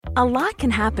A lot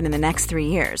can happen in the next 3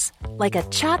 years. Like a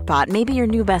chatbot may be your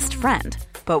new best friend.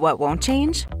 But what won't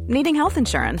change? Needing health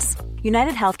insurance.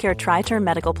 United Healthcare Tri-Term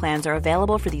Medical Plans are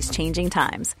available for these changing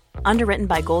times. Underwritten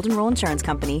by Golden Rule Insurance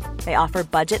Company, they offer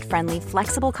budget-friendly,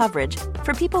 flexible coverage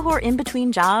for people who are in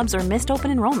between jobs or missed open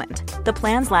enrollment. The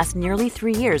plans last nearly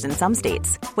 3 years in some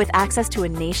states, with access to a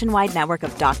nationwide network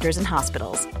of doctors and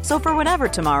hospitals. So for whatever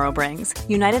tomorrow brings,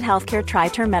 United Healthcare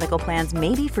Tri-Term Medical Plans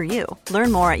may be for you.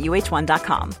 Learn more at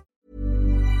uh1.com.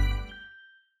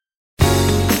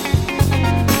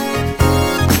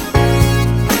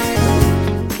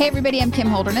 Hey everybody, I'm Kim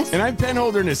Holderness. And I'm Penn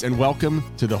Holderness, and welcome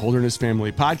to the Holderness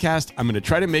Family Podcast. I'm going to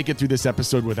try to make it through this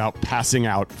episode without passing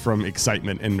out from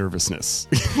excitement and nervousness.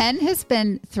 Penn has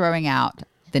been throwing out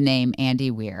the name Andy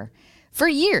Weir for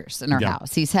years in our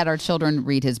house. He's had our children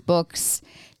read his books.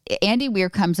 Andy Weir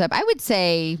comes up, I would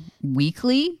say,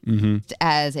 weekly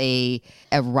as a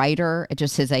writer,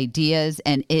 just his ideas,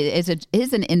 and it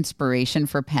is an inspiration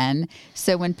for Penn.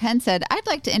 So when Penn said, I'd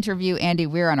like to interview Andy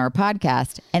Weir on our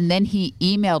podcast, and then he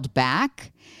emailed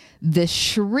back, the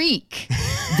shriek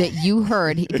that you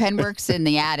heard, Penn works in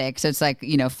the attic, so it's like,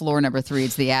 floor number 3,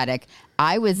 it's the attic.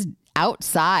 I was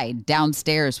outside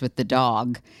downstairs with the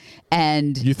dog.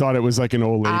 And you thought it was like an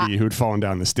old lady who'd fallen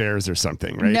down the stairs or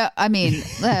something, right? No, I mean,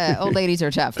 old ladies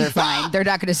are tough. They're fine. They're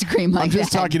not going to scream like that. I'm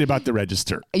just talking about the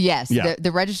register. Yes. Yeah.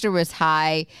 The register was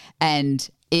high, and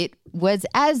it was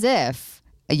as if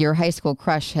your high school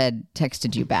crush had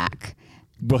texted you back.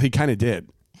 Well, he kind of did,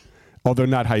 although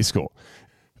not high school.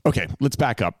 Okay, let's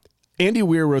back up. Andy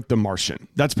Weir wrote The Martian.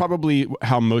 That's probably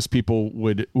how most people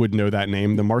would know that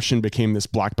name. The Martian became this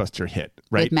blockbuster hit,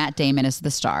 right? With Matt Damon as the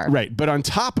star. Right. But on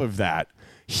top of that,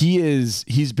 he's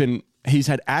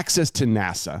had access to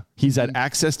NASA. He's had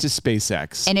access to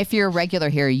SpaceX. And if you're a regular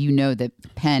here, you know that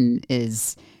Penn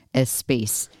is a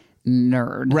space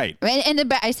nerd. Right.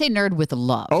 And I say nerd with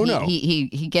love. Oh, no.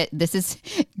 This is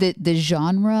the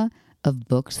genre of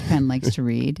books Penn likes to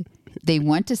read. They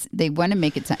want to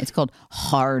make it. It's called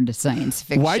hard science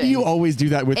fiction. Why do you always do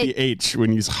that with the H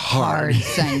when you use hard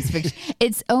science fiction?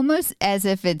 It's almost as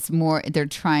if it's more. They're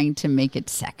trying to make it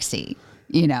sexy,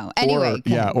 Anyway,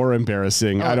 or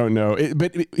embarrassing. I don't know.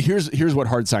 But here's what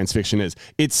hard science fiction is.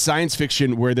 It's science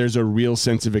fiction where there's a real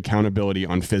sense of accountability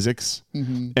on physics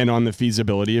and on the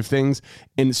feasibility of things.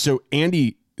 And so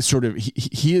Andy, sort of,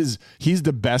 he's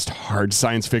the best hard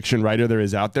science fiction writer there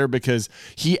is out there, because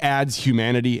he adds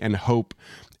humanity and hope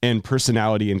and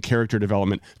personality and character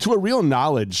development to a real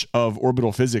knowledge of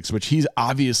orbital physics, which he's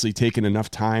obviously taken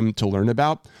enough time to learn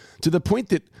about, to the point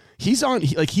that he's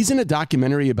in a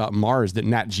documentary about Mars that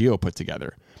Nat Geo put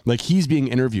together. Like, he's being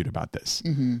interviewed about this.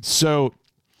 So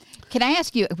can I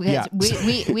ask you, because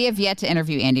we have yet to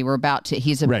interview Andy.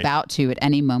 He's about to at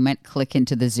any moment click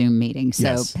into the Zoom meeting. So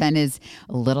yes. Penn is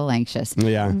a little anxious.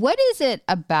 Yeah. What is it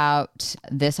about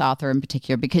this author in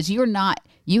particular? Because you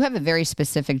have a very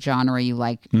specific genre you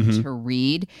like to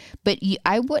read, but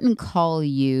I wouldn't call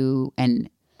you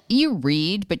you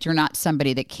read, but you're not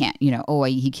somebody that can't,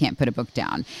 he can't put a book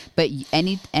down. But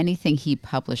anything he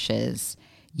publishes,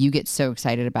 you get so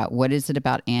excited about. What is it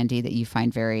about Andy that you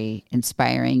find very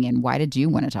inspiring, and why did you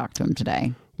want to talk to him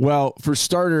today? Well, for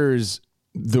starters,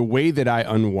 the way that I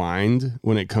unwind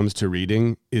when it comes to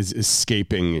reading is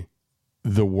escaping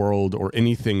the world or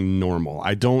anything normal.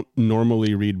 I don't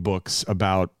normally read books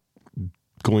about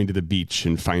going to the beach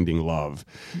and finding love,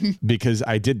 because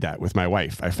I did that with my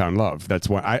wife. I found love. That's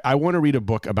why I want to read a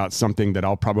book about something that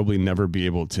I'll probably never be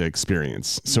able to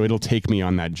experience. So it'll take me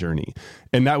on that journey.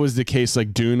 And that was the case.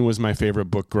 Like, Dune was my favorite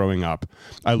book growing up.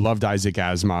 I loved Isaac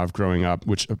Asimov growing up,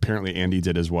 which apparently Andy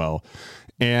did as well.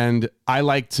 And I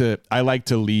like to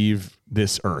leave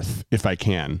this earth if I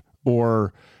can,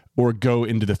 or go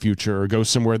into the future, or go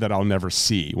somewhere that I'll never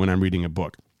see when I'm reading a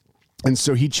book. And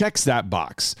so he checks that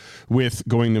box with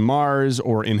going to Mars,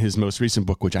 or in his most recent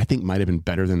book, which I think might have been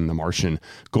better than The Martian,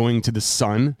 going to the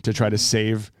sun to try to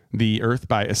save the Earth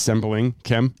by assembling.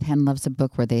 Kim? Penn loves a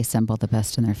book where they assemble the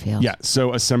best in their field. Yeah,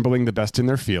 so assembling the best in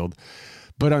their field.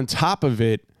 But on top of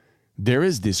it, there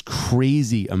is this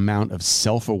crazy amount of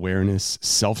self-awareness,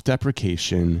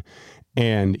 self-deprecation,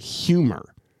 and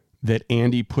humor that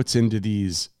Andy puts into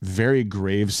these very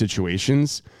grave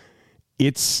situations.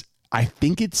 I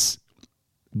think it's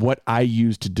what I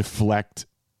use to deflect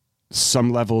some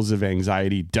levels of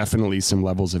anxiety, definitely some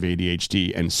levels of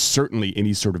ADHD, and certainly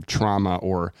any sort of trauma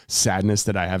or sadness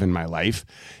that I have in my life.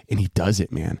 And he does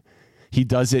it, man. He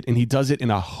does it, and he does it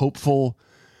in a hopeful,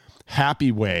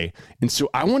 happy way. And so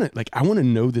I want to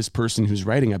know this person who's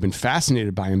writing. I've been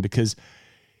fascinated by him because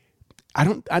I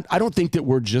don't think that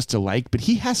we're just alike, but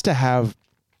he has to have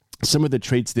some of the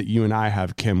traits that you and I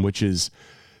have, Kim, which is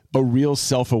a real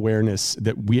self-awareness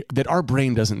that our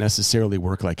brain doesn't necessarily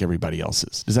work like everybody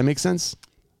else's. Does that make sense?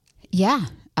 Yeah.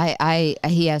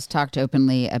 He has talked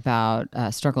openly about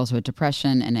struggles with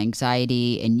depression and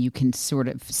anxiety, and you can sort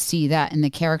of see that in the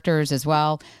characters as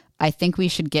well. I think we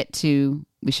should cut to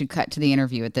the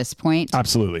interview at this point.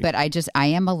 Absolutely. But I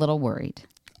am a little worried.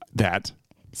 That?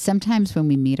 Sometimes when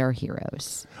we meet our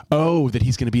heroes. Oh, that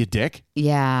he's going to be a dick?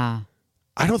 Yeah.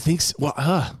 I don't think so. Well,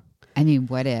 I mean,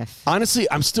 what if? honestly,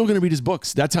 I'm still going to read his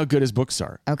books. That's how good his books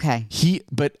are. Okay.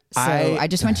 I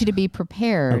just want you to be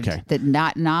prepared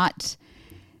that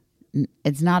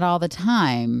it's not all the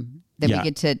time that we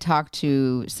get to talk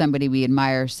to somebody we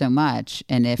admire so much.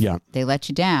 And if they let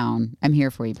you down, I'm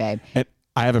here for you, babe. And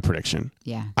I have a prediction.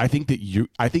 Yeah. I think that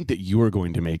you are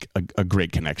going to make a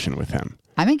great connection with him.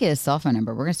 I'm going to get his cell phone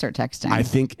number. We're going to start texting. I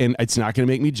think, and it's not going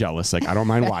to make me jealous. Like, I don't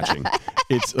mind watching.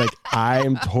 It's like, I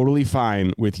am totally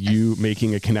fine with you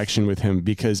making a connection with him,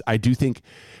 because I think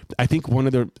one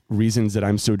of the reasons that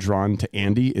I'm so drawn to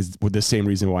Andy is the same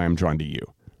reason why I'm drawn to you.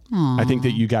 Aww. I think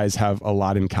that you guys have a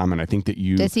lot in common. I think that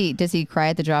you... Does he cry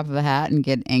at the drop of a hat and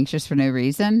get anxious for no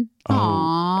reason? Oh,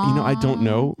 Aww. I don't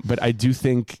know, but I do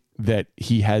think that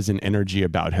he has an energy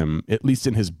about him, at least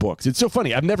in his books. It's so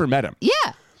funny. I've never met him. Yeah.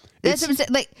 That's what I'm saying.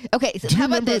 Like, okay, so how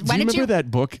about this? Do you remember that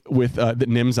book with the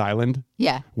Nim's Island?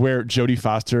 Yeah. Where Jodie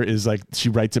Foster is like, she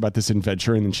writes about this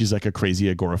adventure and then she's like a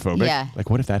crazy agoraphobic. Yeah.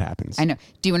 Like, what if that happens? I know.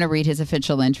 Do you want to read his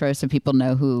official intro so people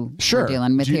know who we're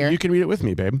dealing with here? You can read it with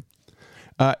me, babe.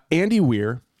 Andy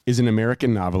Weir is an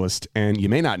American novelist and, you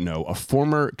may not know, a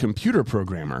former computer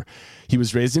programmer. He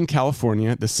was raised in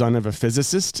California, the son of a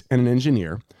physicist and an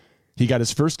engineer. He got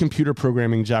his first computer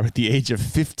programming job at the age of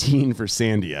 15 for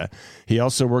Sandia. He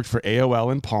also worked for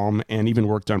AOL and Palm and even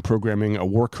worked on programming a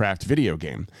Warcraft video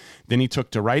game. Then he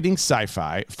took to writing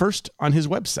sci-fi, first on his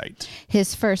website.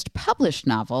 His first published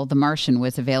novel, The Martian,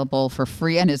 was available for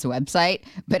free on his website,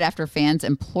 but after fans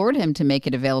implored him to make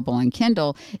it available on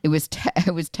Kindle, it was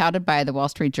touted by the Wall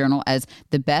Street Journal as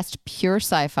the best pure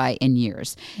sci-fi in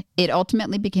years. It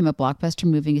ultimately became a blockbuster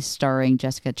movie starring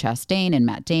Jessica Chastain and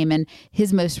Matt Damon.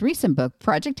 His most recent book,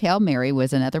 Project Hail Mary,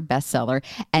 was another bestseller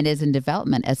and is in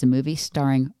development as a movie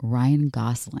starring Ryan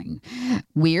Gosling.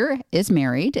 Weir is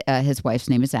married. His wife's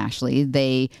name is Ashley.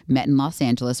 They met in Los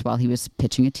Angeles while he was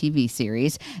pitching a TV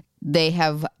series. They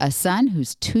have a son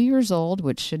who's 2 years old,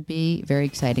 which should be very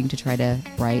exciting to try to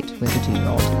write with a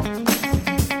 2-year-old.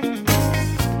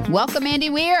 Welcome, Andy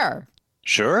Weir.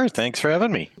 Sure. Thanks for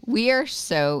having me. We are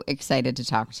so excited to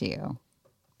talk to you.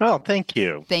 Oh, thank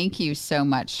you. Thank you so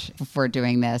much for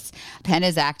doing this. Penn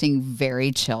is acting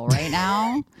very chill right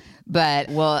now. But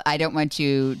I don't want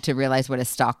you to realize what a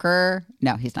stalker.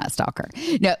 No, he's not a stalker.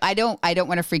 No, I don't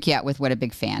want to freak you out with what a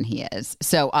big fan he is.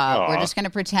 So we're just going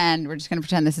to pretend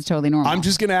this is totally normal. I'm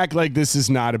just going to act like this is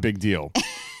not a big deal.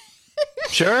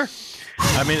 Sure.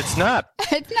 I mean, it's not.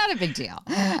 It's not a big deal.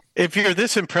 If you're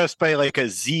this impressed by like a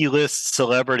Z-list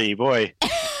celebrity, boy.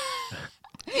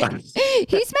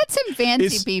 He's met some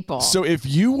fancy people. So if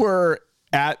you were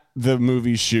at the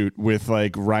movie shoot with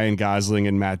like Ryan Gosling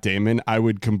and Matt Damon, I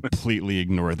would completely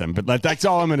ignore them. But that's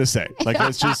all I'm going to say. Like,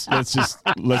 let's just,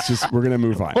 we're going to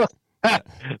move on.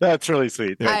 That's really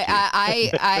sweet.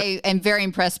 I am very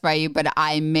impressed by you, but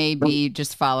I may be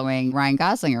just following Ryan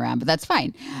Gosling around, but that's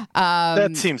fine.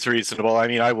 That seems reasonable. I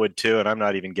mean, I would too, and I'm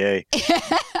not even gay.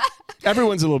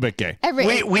 Everyone's a little bit gay.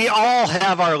 We all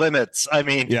have our limits. I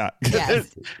mean, yeah.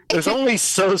 Yes. There's only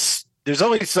so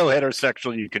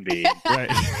heterosexual you can be.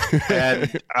 Right.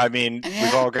 And I mean,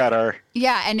 we've all got our...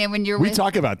 Yeah, and then when you're We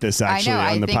talk about this actually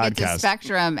on the podcast. I think it's a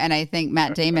spectrum, and I think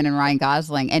Matt Damon and Ryan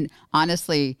Gosling, and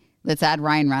honestly, let's add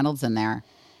Ryan Reynolds in there.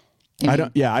 I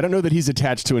don't know that he's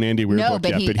attached to an Andy Weir book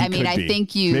yet, but he could be. I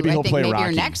think maybe he'll play Rocky.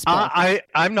 Your next book.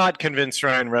 I'm not convinced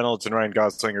Ryan Reynolds and Ryan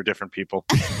Gosling are different people.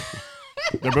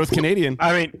 They're both Canadian.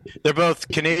 I mean, they're both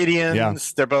Canadians. Yeah.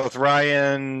 They're both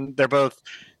Ryan. They're both,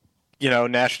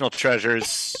 national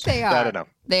treasures. They are. I don't know.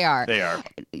 They are.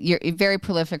 You're a very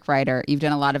prolific writer. You've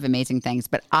done a lot of amazing things,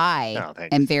 but I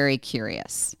am very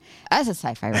curious. As a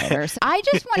sci-fi writer, I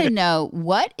just want to know,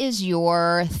 what is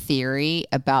your theory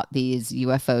about these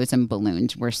UFOs and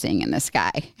balloons we're seeing in the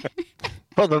sky?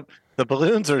 Well, the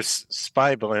balloons are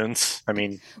spy balloons. I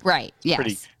mean, right. Yes.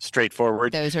 Pretty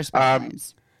straightforward. Those are spy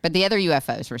balloons. But the other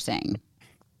UFOs we're seeing,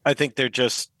 I think they're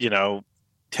just,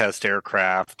 test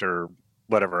aircraft or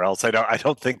whatever else. I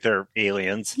don't think they're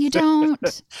aliens. You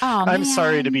don't? Oh, I'm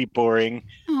sorry to be boring,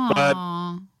 but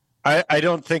I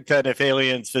don't think that if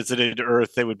aliens visited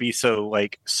Earth, they would be so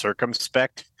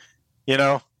circumspect,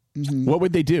 Mm-hmm. What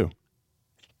would they do?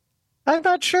 I'm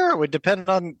not sure. It would depend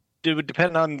on it would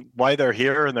depend on why they're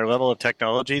here and their level of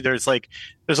technology. There's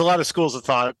a lot of schools of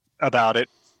thought about it.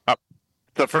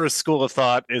 The first school of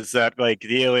thought is that like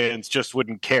the aliens just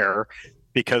wouldn't care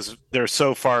because they're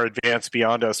so far advanced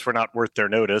beyond us, we're not worth their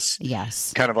notice.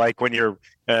 Yes. Kind of like when you're,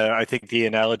 I think the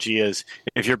analogy is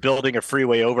if you're building a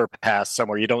freeway overpass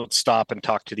somewhere, you don't stop and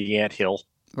talk to the anthill.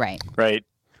 Right. Right.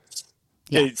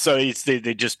 Yeah. So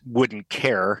they just wouldn't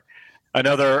care.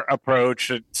 Another approach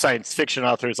that science fiction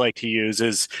authors like to use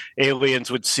is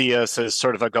aliens would see us as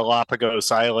sort of a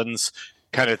Galapagos Islands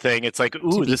kind of thing. It's like,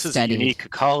 ooh, this is a unique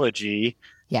ecology.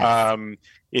 Yes.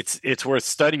 It's worth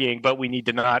studying, but we need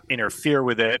to not interfere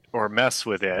with it or mess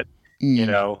with it. You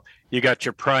know, you got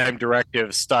your Prime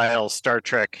Directive style Star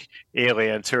Trek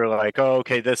aliens who are like, oh,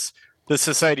 okay, this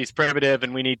society's primitive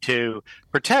and we need to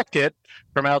protect it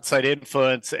from outside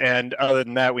influence. And other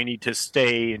than that, we need to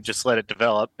stay and just let it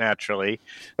develop naturally.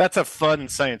 That's a fun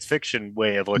science fiction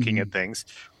way of looking at things.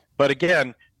 But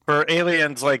again, for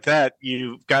aliens like that,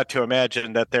 you've got to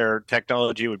imagine that their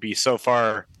technology would be so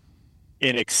far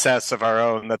in excess of our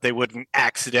own that they wouldn't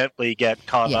accidentally get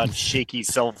caught on shaky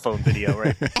cell phone video,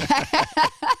 right?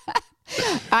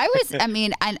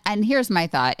 And here's my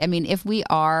thought. I mean, if we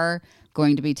are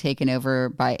going to be taken over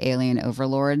by alien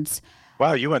overlords.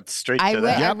 Wow, you went straight to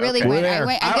that. I really went.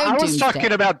 I was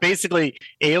talking about basically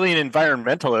alien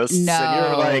environmentalists.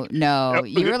 No, and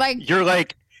you're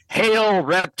like, hail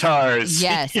reptars.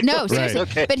 Yes. No, seriously. Right.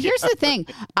 Okay. But here's the thing.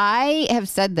 I have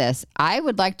said this. I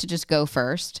would like to just go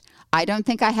first. I don't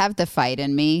think I have the fight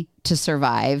in me to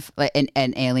survive an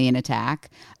alien attack.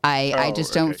 I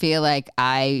just don't feel like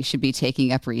I should be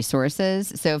taking up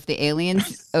resources. So if the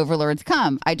aliens overlords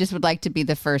come, I just would like to be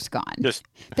the first gone.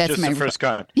 That's my the first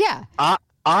gone. Yeah.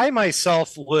 I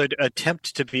myself would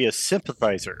attempt to be a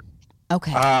sympathizer.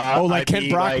 Okay. Like Kent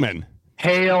Brockman.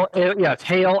 Hail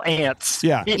ants.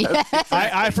 Yeah.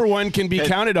 I for one, can be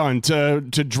counted on to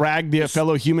drag the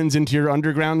fellow humans into your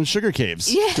underground sugar caves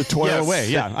to toil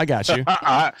away. Yeah, I got you.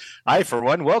 I, for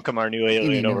one, welcome our new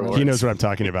alien overlords. He knows what I'm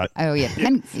talking about. Oh, yeah.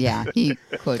 And, he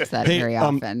quotes that very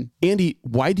often. Andy,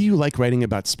 why do you like writing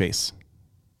about space?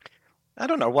 I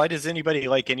don't know. Why does anybody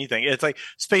like anything? It's like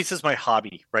space is my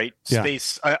hobby, right? Yeah.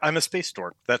 Space. I'm a space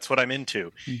dork. That's what I'm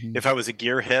into. If I was a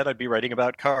gearhead, I'd be writing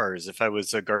about cars. If I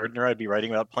was a gardener, I'd be writing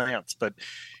about plants. But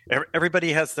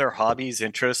everybody has their hobbies,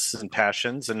 interests, and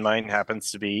passions, and mine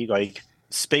happens to be like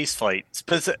space flight.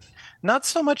 Not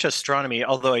so much astronomy,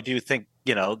 although I do think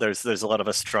there's a lot of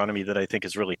astronomy that I think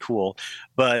is really cool.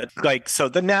 But so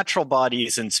the natural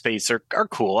bodies in space are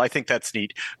cool. I think that's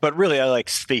neat. But really, I like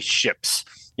spaceships.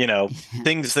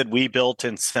 Things that we built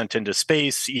and sent into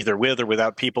space, either with or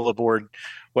without people aboard,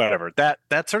 whatever. That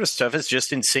sort of stuff is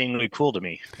just insanely cool to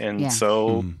me. And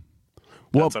so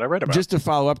that's what I read about. Just to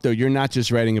follow up, though, you're not just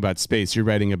writing about space. You're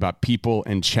writing about people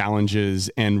and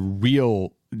challenges and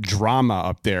real drama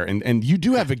up there. And you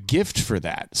do have a gift for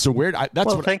that. So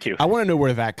thank you. I want to know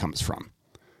where that comes from.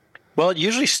 Well, it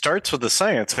usually starts with the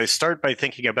science. I start by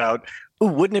thinking about,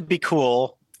 wouldn't it be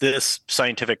cool, this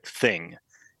scientific thing?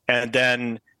 And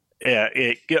then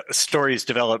stories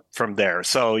develop from there.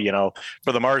 So,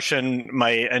 for The Martian, my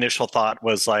initial thought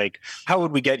was like, how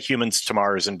would we get humans to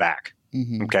Mars and back?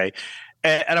 Okay.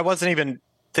 And I wasn't even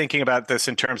thinking about this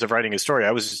in terms of writing a story.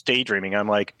 I was just daydreaming. I'm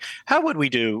like, how would we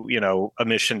do, a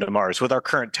mission to Mars with our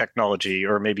current technology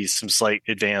or maybe some slight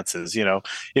advances,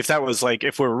 if that was like,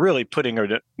 if we're really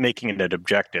making it an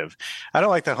objective. I don't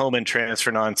like the home and transfer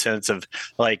nonsense of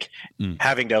like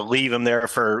having to leave them there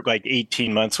for like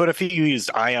 18 months. What if you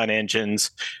used ion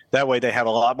engines? That way they have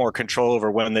a lot more control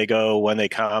over when they go, when they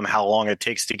come, how long it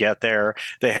takes to get there.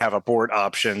 They have abort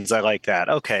options. I like that.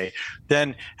 Okay.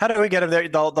 Then how do we get them there?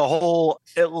 The whole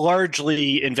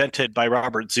largely invented by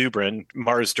Robert Zubrin,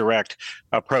 Mars Direct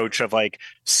approach of like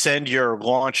send your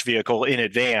launch vehicle in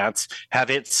advance,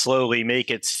 have it slowly make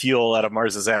its fuel out of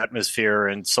Mars's atmosphere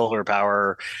and solar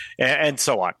power and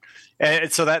so on.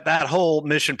 And so that whole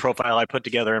mission profile I put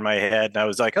together in my head, and I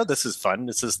was like, oh, this is fun.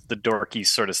 This is the dorky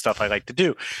sort of stuff I like to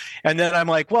do. And then I'm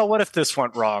like, well, what if this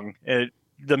went wrong?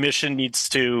 The mission needs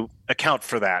to account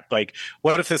for that. Like,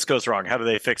 what if this goes wrong? How do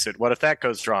they fix it? What if that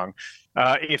goes wrong?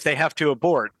 If they have to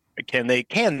abort, can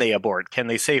they abort? Can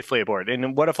they safely abort?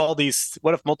 And what if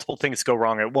multiple things go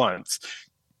wrong at once?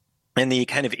 And the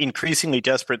kind of increasingly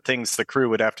desperate things the crew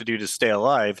would have to do to stay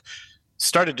alive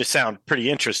started to sound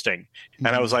pretty interesting. And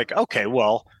I was like, okay,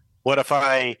 well, what if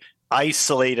I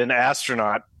isolate an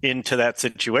astronaut into that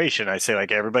situation? I say,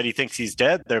 like, everybody thinks he's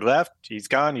dead. They're left. He's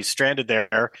gone. He's stranded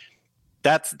there.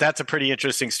 That's a pretty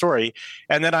interesting story.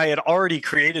 And then I had already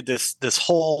created this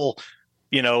whole,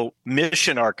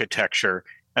 mission architecture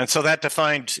And so that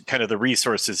defined kind of the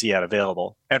resources he had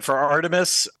available. And for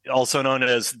Artemis, also known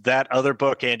as that other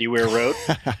book Andy Weir wrote,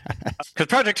 because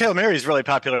Project Hail Mary is really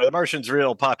popular. The Martian's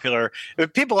real popular.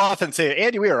 People often say,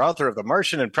 Andy Weir, author of The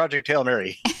Martian and Project Hail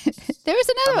Mary. There was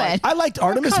another one. I liked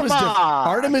Artemis.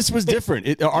 Artemis was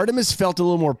different. Artemis felt a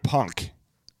little more punk.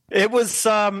 It was,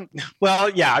 well,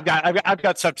 yeah, I've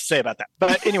got stuff to say about that.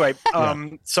 But anyway,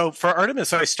 so for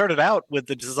Artemis, I started out with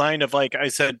the design of, like, I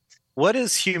said, what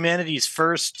is humanity's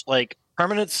first, like,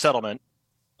 permanent settlement,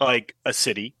 like a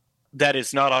city that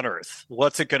is not on Earth?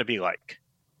 What's it going to be like?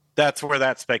 That's where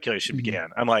that speculation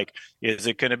began. I'm like, is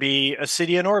it going to be a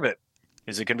city in orbit?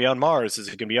 Is it going to be on Mars? Is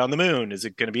it going to be on the moon? Is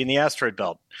it going to be in the asteroid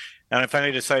belt? And I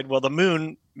finally decided, well, the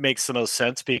moon makes the most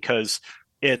sense because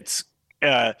it's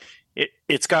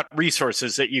got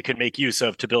resources that you can make use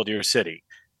of to build your city.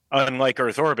 Unlike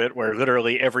Earth orbit, where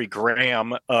literally every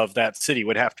gram of that city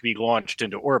would have to be launched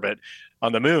into orbit,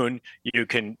 on the moon, you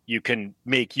can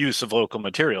make use of local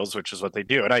materials, which is what they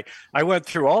do. And I went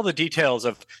through all the details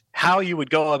of how you would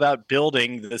go about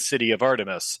building the city of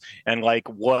Artemis and like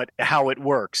how it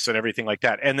works and everything like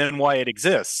that, and then why it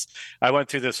exists. I went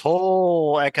through this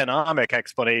whole economic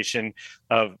explanation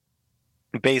of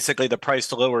basically the price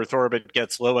to low Earth orbit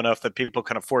gets low enough that people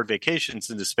can afford vacations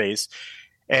into space.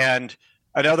 And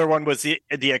another one was the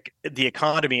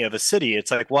economy of a city.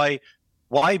 It's like,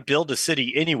 why build a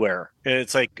city anywhere? And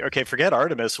it's like, okay, forget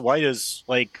Artemis. Why does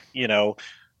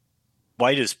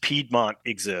Piedmont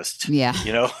exist? Yeah.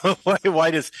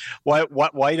 Why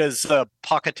does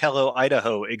Pocatello,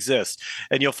 Idaho exist?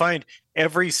 And you'll find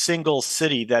every single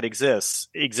city that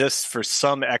exists for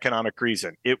some economic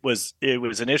reason. It was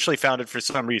initially founded for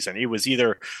some reason. It was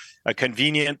either a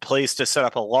convenient place to set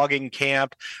up a logging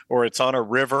camp, or it's on a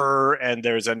river and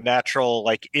there's a natural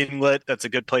like inlet that's a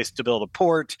good place to build a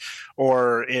port,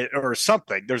 or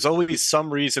something. There's always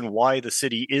some reason why the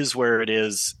city is where it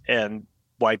is and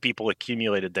why people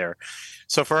accumulated there.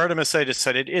 So for Artemis, I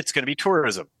decided it's going to be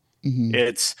tourism.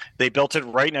 Mm-hmm. They built it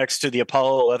right next to the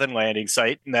Apollo 11 landing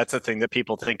site, and that's a thing that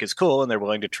people think is cool, and they're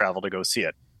willing to travel to go see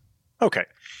it. Okay.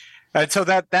 And so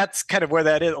that's kind of where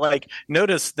that is. Like,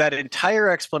 notice that entire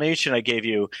explanation I gave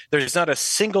you, there's not a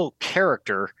single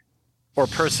character or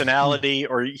personality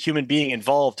or human being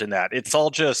involved in that. It's all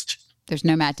just... There's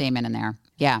no Matt Damon in there.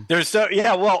 Yeah. There's no...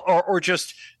 Yeah, well, or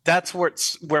just... That's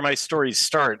where my stories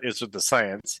start, is with the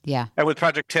science. Yeah. And with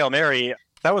Project Hail Mary,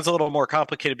 that was a little more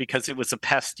complicated because it was a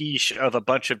pastiche of a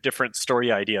bunch of different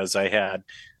story ideas I had.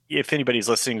 If anybody's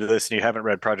listening to this and you haven't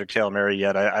read Project Hail Mary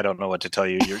yet, I don't know what to tell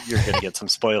you. You're going to get some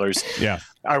spoilers. Yeah.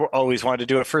 I always wanted to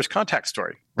do a first contact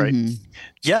story, right? Mm-hmm.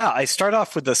 Yeah, I start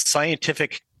off with the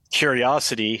scientific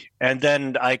curiosity, and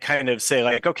then I kind of say,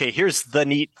 like, okay, here's the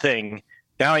neat thing.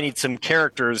 Now I need some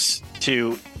characters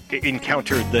to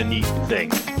encounter the neat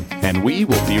thing. And we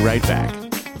will be right back.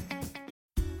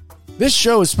 This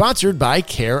show is sponsored by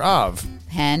Care of.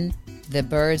 Penn, the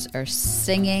birds are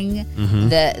singing. Mm-hmm.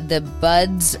 The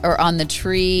buds are on the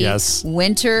tree. Yes.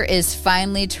 Winter is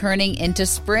finally turning into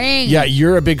spring. Yeah,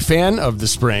 you're a big fan of the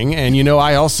spring. And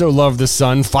I also love the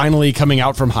sun finally coming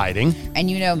out from hiding.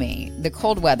 And you know me, the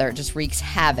cold weather just wreaks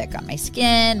havoc on my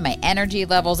skin, my energy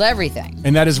levels, everything.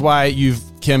 And that is why you've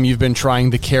been trying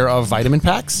the Care of vitamin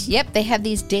packs? Yep, they have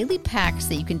these daily packs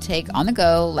that you can take on the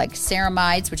go, like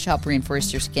ceramides, which help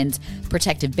reinforce your skin's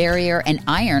protective barrier, and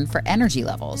iron for energy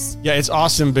levels. Yeah, it's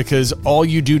awesome because all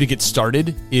you do to get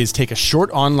started is take a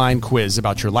short online quiz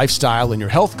about your lifestyle and your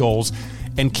health goals,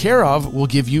 and Care of will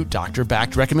give you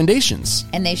doctor-backed recommendations.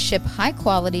 And they ship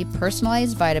high-quality,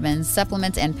 personalized vitamins,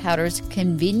 supplements, and powders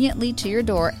conveniently to your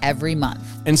door every month.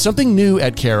 And something new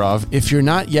at Care of, if you're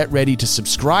not yet ready to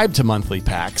subscribe to monthly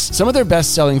packs, some of their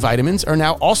best-selling vitamins are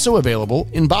now also available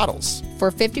in bottles. For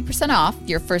 50% off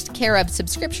your first Care of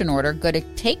subscription order, go to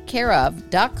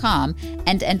takecareof.com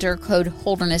and enter code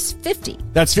Holderness50.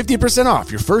 That's 50% off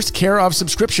your first Care of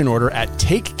subscription order at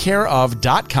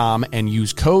takecareof.com and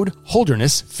use code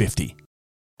Holderness50.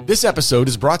 This episode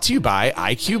is brought to you by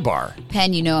IQ Bar.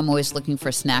 Penn, I'm always looking for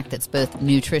a snack that's both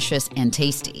nutritious and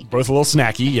tasty. Both a little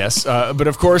snacky, yes. But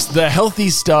of course, the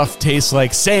healthy stuff tastes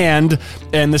like sand,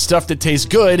 and the stuff that tastes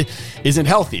good isn't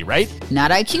healthy, right? Not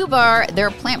IQ Bar.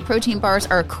 Their plant protein bars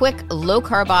are a quick,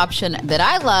 low-carb option that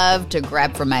I love to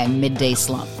grab for my midday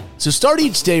slump. So start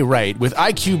each day right with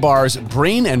IQ Bar's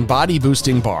brain and body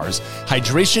boosting bars,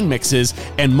 hydration mixes,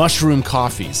 and mushroom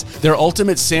coffees. Their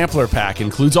ultimate sampler pack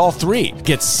includes all three.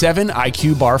 Get 7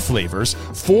 IQ Bar flavors,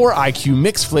 4 IQ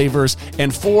Mix flavors,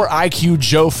 and 4 IQ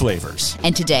Joe flavors.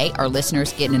 And today, our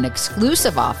listeners get an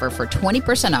exclusive offer for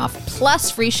 20% off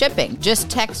plus free shipping. Just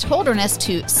text Holderness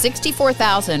to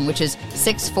 64,000, which is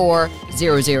 64000.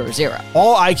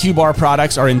 All IQ Bar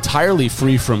products are entirely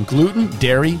free from gluten,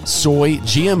 dairy, soy,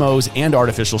 GMOs, and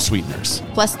artificial sweeteners.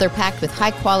 Plus, they're packed with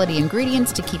high-quality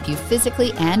ingredients to keep you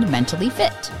physically and mentally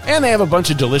fit. And they have a bunch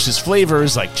of delicious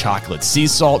flavors like chocolate sea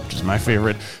salt, which is my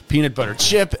favorite, peanut butter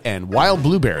chip, and wild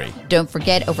blueberry. Don't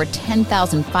forget over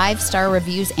 10,000 5-star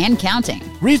reviews and counting.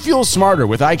 Refuel smarter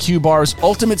with IQ Bar's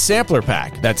Ultimate Sampler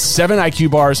Pack. That's 7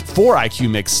 IQ Bars, 4 IQ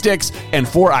Mix sticks, and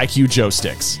 4 IQ Joe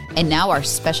sticks. And now our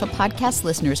special podcast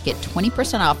listeners get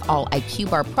 20% off all IQ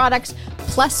Bar products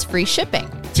plus free shipping.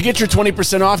 To get your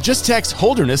 20% off, just text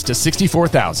Holderness to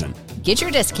 64,000. Get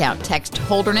your discount. Text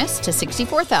Holderness to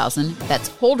 64,000. That's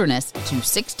Holderness to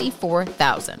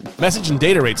 64,000. Message and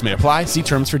data rates may apply. See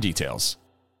terms for details.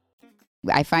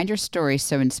 I find your story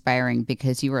so inspiring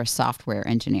because you were a software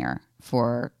engineer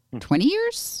for 20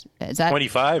 years? Is that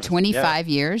 25? 25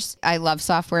 years. I love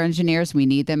software engineers. We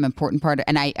need them. Important part.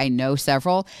 And I know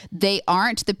several. They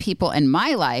aren't the people in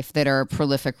my life that are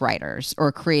prolific writers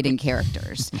or creating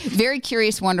characters. Very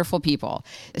curious, wonderful people.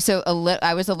 So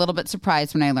I was a little bit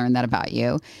surprised when I learned that about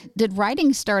you. Did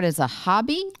writing start as a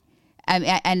hobby?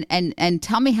 And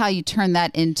tell me how you turned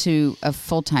that into a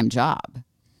full-time job.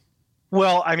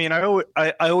 Well, I mean, I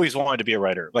always wanted to be a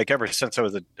writer, like ever since I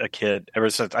was a kid. Ever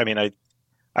since, I mean,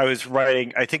 I was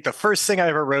writing. I think the first thing I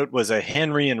ever wrote was a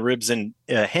Henry and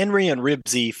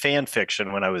Ribsy fan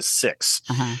fiction when I was 6.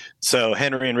 Uh-huh. So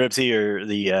Henry and Ribsy are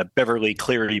the Beverly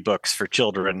Cleary books for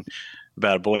children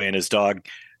about a boy and his dog.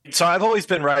 So I've always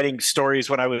been writing stories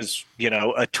when I was,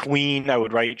 a tween. I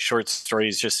would write short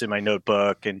stories just in my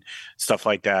notebook and stuff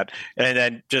like that. And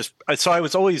then so I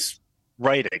was always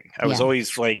writing. I was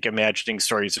always like imagining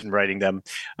stories and writing them.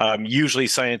 Usually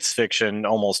science fiction,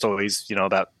 almost always,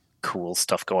 about cool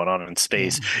stuff going on in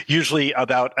space, usually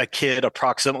about a kid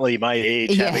approximately my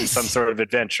age having some sort of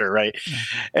adventure, right?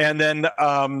 And then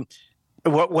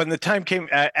when the time came,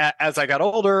 as I got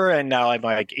older and now I'm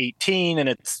like 18 and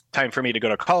it's time for me to go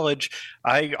to college,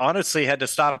 I honestly had to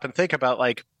stop and think about,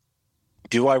 like,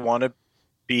 do I want to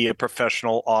be a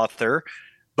professional author?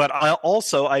 But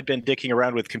I'd been dicking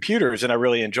around with computers and I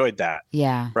really enjoyed that.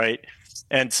 Yeah. Right.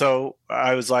 And so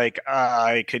I was like,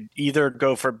 I could either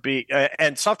go for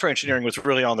and software engineering was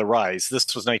really on the rise.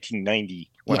 This was 1990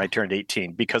 when I turned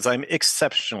 18 because I'm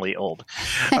exceptionally old.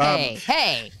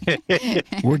 Hey.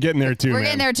 We're getting there too. We're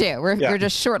getting there too. We're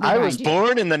just shortly I behind was you.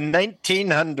 born in the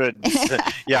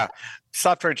 1900s. Yeah.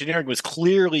 Software engineering was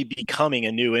clearly becoming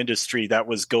a new industry that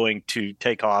was going to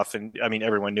take off. And I mean,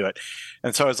 everyone knew it.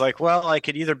 And so I was like, well, I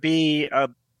could either be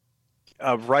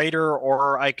a writer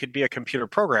or I could be a computer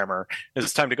programmer. It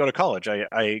was time to go to college.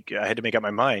 I had to make up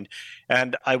my mind.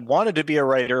 And I wanted to be a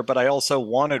writer, but I also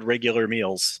wanted regular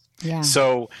meals. Yeah.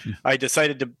 So I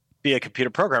decided to be a computer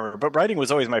programmer, but writing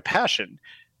was always my passion.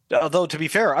 Although, to be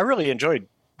fair, I really enjoyed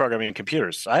programming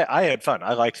computers. I had fun.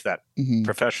 I liked that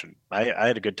profession. I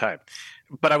had a good time.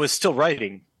 But I was still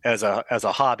writing as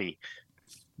a hobby.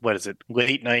 What is it?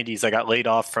 Late 90s, I got laid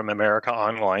off from America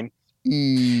Online.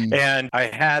 And I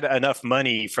had enough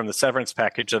money from the severance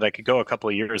package that I could go a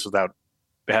couple of years without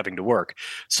having to work.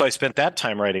 So I spent that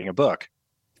time writing a book.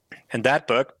 And that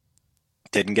book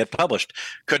didn't get published.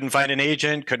 Couldn't find an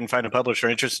agent, couldn't find a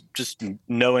publisher just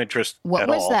no interest at all. What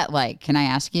was that like? Can I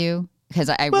ask you? Because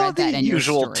I read that in your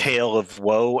usual story. Tale of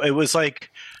woe. It was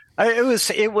like,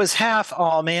 it was half,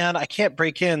 oh man, I can't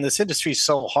break in. This industry's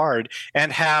so hard.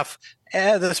 And half,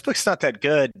 this book's not that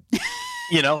good.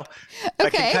 Okay. I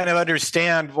can kind of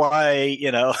understand why,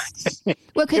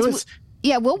 Well, because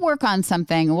we'll work on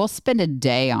something. We'll spend a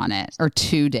day on it or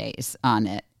 2 days on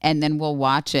it. And then we'll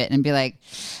watch it and be like,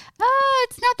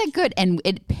 it's not that good. And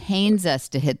it pains us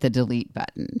to hit the delete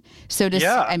button. So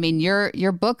I mean,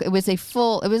 your book, it was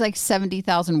like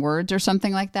 70,000 words or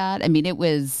something like that. I mean, it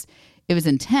was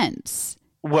intense.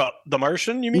 Well, The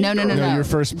Martian, you mean? No. Your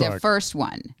first book. The first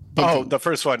one. The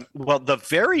first one. Well, the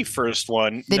very first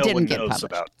one, no one knows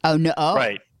about. Oh, no. Oh.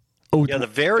 Right. Oh, yeah, the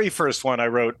very first one I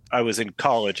wrote, I was in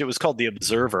college. It was called The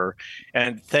Observer.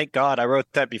 And thank God I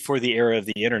wrote that before the era of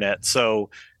the internet.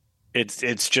 So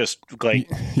it's just like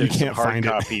there's can't hard find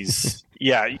copies.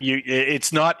 Yeah,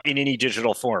 it's not in any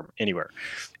digital form anywhere.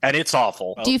 And it's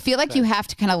awful. Do you feel like you have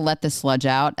to kind of let the sludge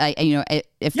out?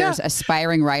 If there's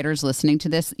aspiring writers listening to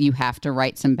this, you have to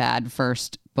write some bad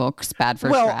first drafts.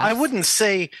 I wouldn't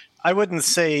say I wouldn't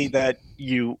say that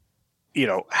you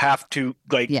have to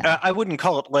I wouldn't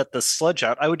call it let the sludge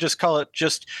out. I would just call it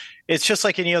it's just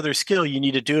like any other skill. You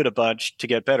need to do it a bunch to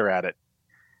get better at it.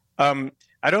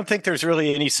 I don't think there's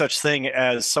really any such thing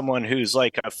as someone who's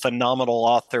like a phenomenal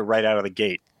author right out of the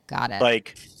gate. Got it.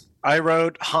 Like I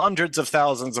wrote hundreds of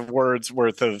thousands of words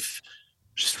worth of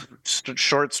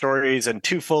short stories and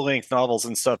 2 full-length novels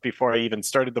and stuff before I even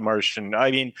started The Martian. I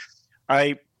mean,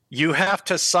 you have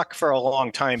to suck for a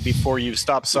long time before you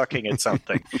stop sucking at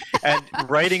something. And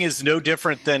writing is no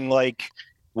different than like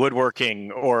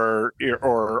woodworking or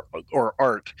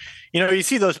art. You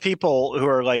see those people who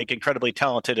are like incredibly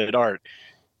talented at art.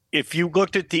 If you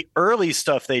looked at the early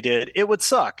stuff they did, it would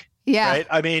suck. Yeah. Right?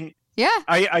 I mean, yeah.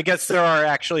 I guess there are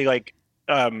actually like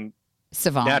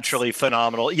savants. Naturally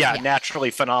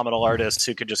phenomenal artists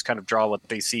who could just kind of draw what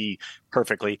they see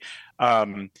perfectly.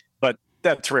 But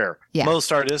that's rare. Yeah.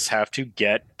 Most artists have to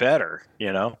get better,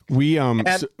 We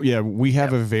we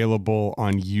have available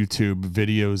on YouTube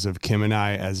videos of Kim and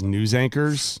I as news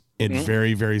anchors in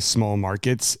very, very small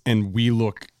markets, and we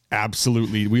look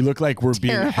like we're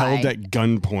being held at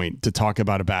gunpoint to talk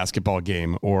about a basketball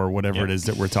game or whatever it is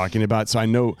that we're talking about. So I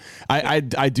know I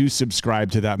do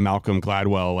subscribe to that Malcolm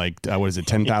Gladwell, like, what is it,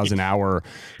 10,000 hour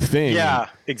thing. Yeah,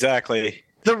 exactly.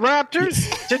 The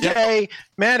Raptors today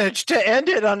managed to end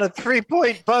it on a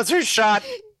 3-point buzzer shot.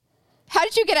 How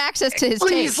did you get access to his tape?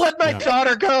 Please let my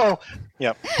daughter go.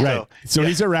 Yep. Right. So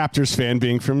he's a Raptors fan,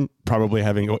 being from probably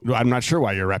having. I'm not sure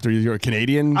why you're a Raptor. You're a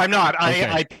Canadian. I'm not. Okay.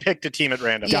 I picked a team at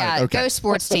random. Yeah. Go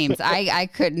sports teams. I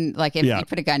couldn't, like, if you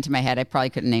put a gun to my head, I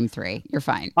probably couldn't name 3. You're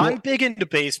fine. I'm big into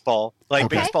baseball.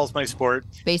 Baseball's my sport.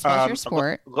 Baseball's your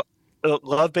sport.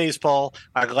 Love baseball.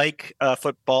 I like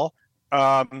football.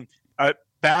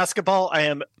 Basketball, I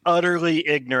am utterly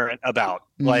ignorant about.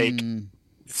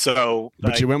 So.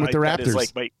 But you went with the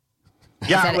Raptors.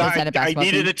 I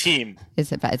needed a team.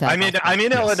 I'm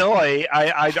in Illinois.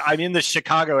 I'm in the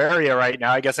Chicago area right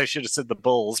now. I guess I should have said the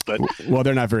Bulls, but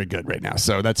they're not very good right now,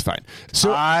 so that's fine.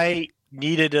 So I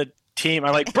needed a team.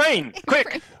 I'm like, brain,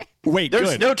 quick. Wait,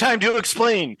 there's no time to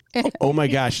explain. Oh my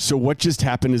gosh. So what just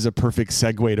happened is a perfect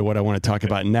segue to what I want to talk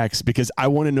about next, because I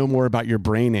want to know more about your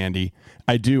brain, Andy.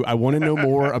 I do. I want to know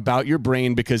more about your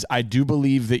brain, because I do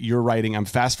believe that you're writing. I'm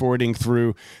fast forwarding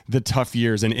through the tough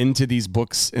years and into these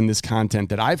books and this content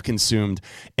that I've consumed,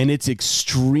 and it's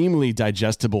extremely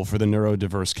digestible for the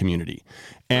neurodiverse community.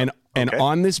 And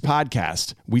on this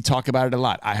podcast, we talk about it a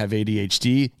lot. I have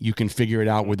ADHD. You can figure it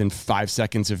out within 5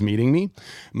 seconds of meeting me.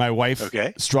 My wife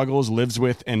struggles, lives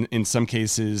with, and in some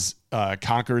cases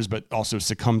conquers, but also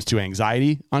succumbs to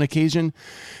anxiety on occasion.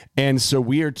 And so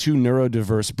we are 2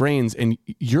 neurodiverse brains. And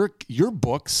your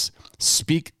books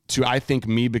speak to, I think,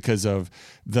 me because of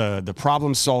the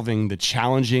problem solving, the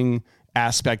challenging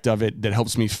aspect of it that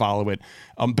helps me follow it.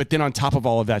 But then on top of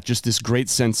all of that, just this great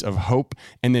sense of hope.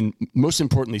 And then most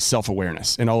importantly,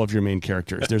 self-awareness in all of your main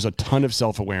characters. There's a ton of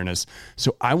self-awareness.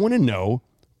 So I want to know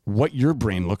what your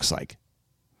brain looks like.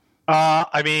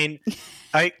 I mean,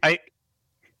 I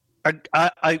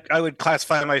would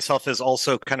classify myself as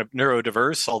also kind of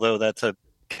neurodiverse, although that's a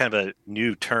kind of a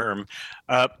new term.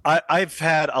 I've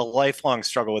had a lifelong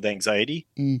struggle with anxiety.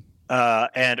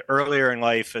 And earlier in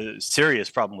life, a serious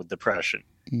problem with depression.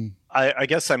 I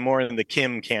guess I'm more in the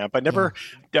Kim camp. I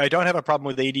don't have a problem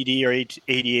with ADD or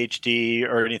ADHD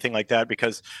or anything like that,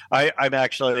 because I'm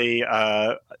actually,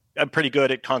 I'm pretty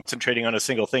good at concentrating on a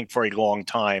single thing for a long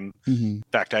time. In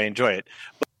fact, I enjoy it.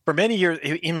 But for many years,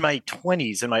 in my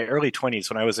early 20s,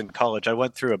 when I was in college, I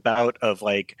went through a bout of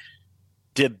like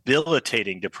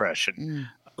debilitating depression.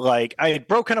 Like, I had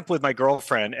broken up with my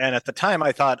girlfriend, and at the time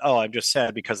I thought, oh, I'm just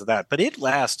sad because of that. But it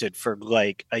lasted for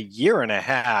like a year and a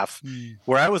half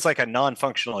where I was like a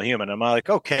non-functional human. I'm like,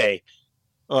 okay,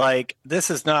 like, this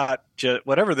is not just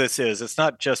whatever this is. It's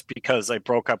not just because I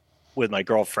broke up with my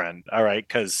girlfriend. All right.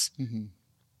 Because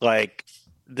like,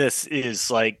 this is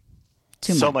like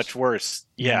so much worse.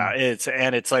 Yeah.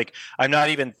 It's like, I'm not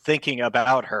even thinking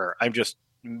about her. I'm just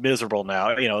miserable now.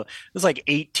 It was like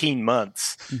 18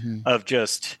 months of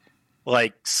just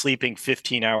like sleeping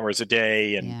 15 hours a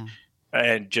day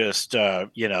and just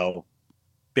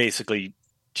basically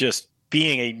just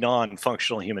being a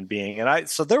non-functional human being. And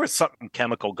so there was something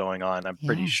chemical going on, I'm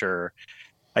pretty sure.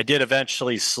 I did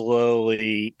eventually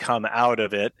slowly come out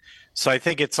of it. So I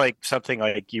think it's like something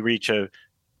like you reach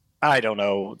I don't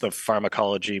know the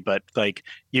pharmacology, but like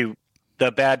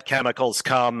the bad chemicals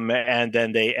come and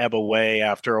then they ebb away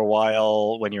after a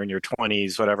while when you're in your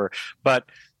 20s, whatever. But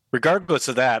regardless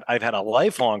of that, I've had a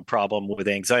lifelong problem with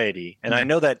anxiety. And I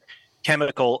know that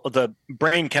the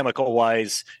brain chemical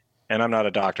wise, and I'm not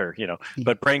a doctor,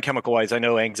 but brain chemical wise, I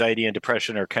know anxiety and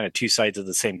depression are kind of two sides of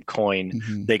the same coin.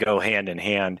 Mm-hmm. They go hand in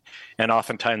hand. And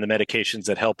oftentimes the medications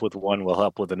that help with one will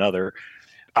help with another.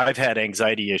 I've had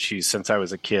anxiety issues since I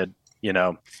was a kid,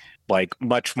 like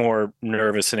much more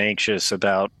nervous and anxious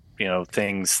about,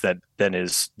 things than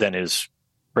is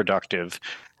productive.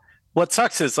 What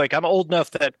sucks is like, I'm old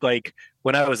enough that like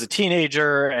when I was a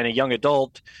teenager and a young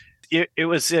adult, it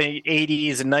was the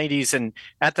 80s and 90s. And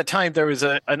at the time there was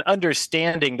an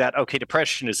understanding that, okay,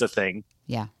 depression is a thing.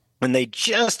 Yeah. When they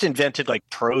just invented like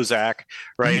Prozac,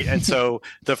 right? And so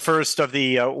the first of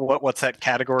the, what's that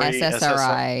category?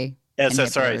 SSRI.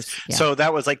 SSRIs. Yeah. So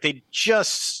that was like they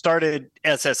just started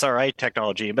SSRI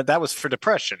technology, but that was for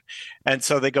depression. And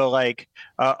so they go like,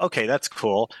 okay, that's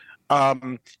cool.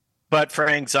 But for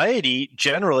anxiety,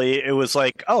 generally, it was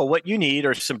like, oh, what you need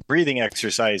are some breathing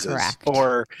exercises. Correct.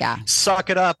 Or Yeah. suck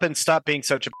it up and stop being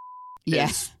such a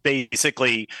Yes. is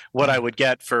basically what I would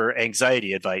get for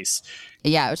anxiety advice.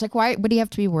 Yeah. It was like, why? What do you have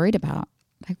to be worried about?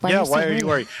 Like, why are you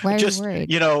worried? Why are you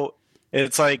worried?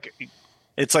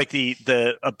 It's like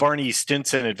the Barney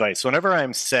Stinson advice. Whenever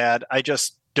I'm sad, I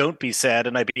just don't be sad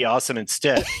and I be awesome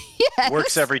instead. Yes.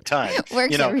 Works every time.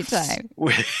 Every time.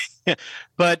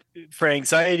 But for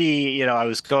anxiety, I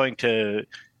was going to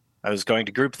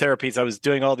group therapies. I was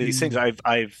doing all these things.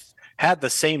 I've had the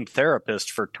same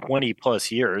therapist for 20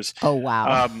 plus years. Oh,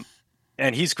 wow.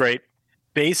 And he's great.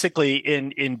 Basically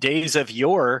in days of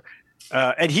yore,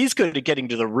 and he's good at getting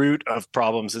to the root of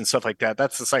problems and stuff like that.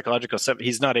 That's the psychological stuff.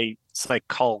 He's not a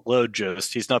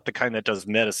psychologist. He's not the kind that does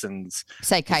medicines.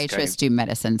 Psychiatrists do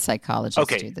medicine.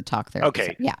 Psychologists do the talk therapy. Okay.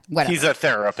 So, yeah. Whatever. He's a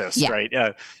therapist,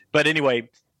 right? But anyway,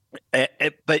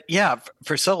 but yeah,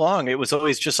 for so long, it was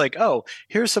always just like, oh,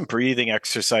 here's some breathing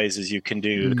exercises you can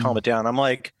do to calm it down. I'm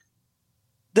like,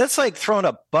 that's like throwing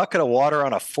a bucket of water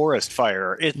on a forest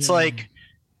fire. It's like,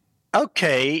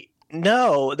 okay,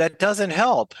 no, that doesn't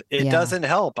help. It doesn't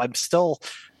help. I'm still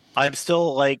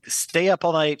like stay up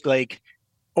all night, like,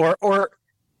 or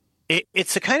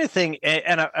it's the kind of thing.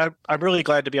 And I'm really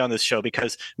glad to be on this show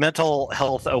because mental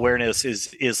health awareness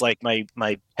is like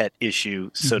my pet issue,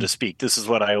 so to speak. This is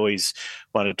what I always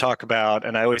want to talk about.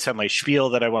 And I always have my spiel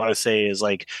that I want to say is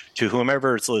like to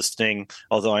whomever is listening,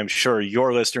 although I'm sure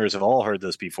your listeners have all heard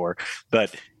this before,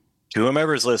 but to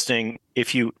whomever is listening,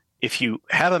 if you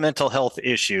have a mental health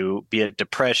issue, be it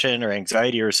depression or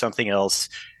anxiety or something else,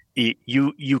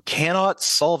 you cannot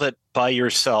solve it by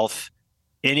yourself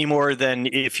any more than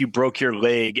if you broke your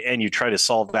leg and you try to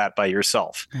solve that by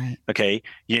yourself. Right. Okay.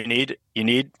 You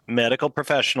need medical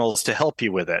professionals to help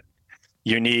you with it.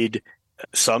 You need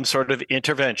some sort of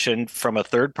intervention from a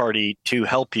third party to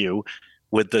help you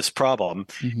with this problem.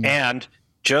 Mm-hmm. And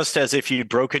just as if you'd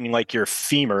broken like your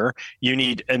femur, you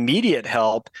need immediate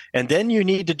help, and then you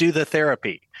need to do the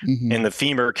therapy. Mm-hmm. In the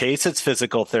femur case, it's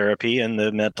physical therapy. In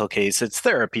the mental case, it's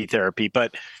therapy.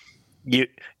 But you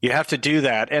have to do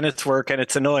that, and it's work, and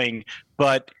it's annoying.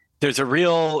 But there's a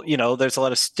real, there's a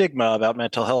lot of stigma about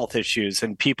mental health issues,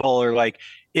 and people are like,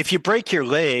 if you break your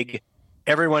leg,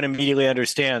 everyone immediately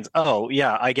understands. Oh,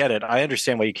 yeah, I get it. I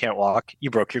understand why you can't walk.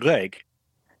 You broke your leg,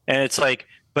 and it's like.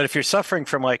 But if you're suffering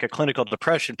from like a clinical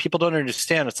depression, people don't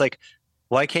understand. It's like,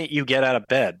 why can't you get out of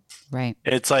bed? Right.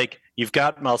 It's like, you've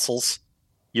got muscles,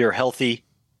 you're healthy,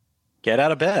 get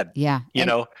out of bed. Yeah.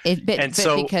 But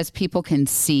because people can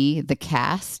see the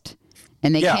cast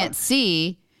and they can't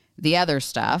see the other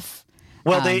stuff.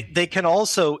 Well, they can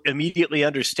also immediately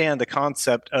understand the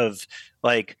concept of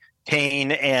like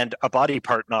pain and a body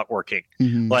part not working,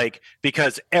 like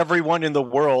because everyone in the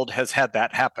world has had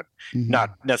that happen,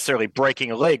 not necessarily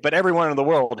breaking a leg, but everyone in the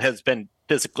world has been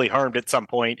physically harmed at some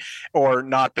point or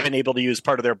not been able to use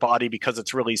part of their body because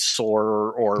it's really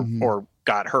sore or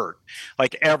got hurt.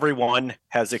 Like everyone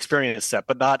has experienced that,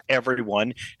 but not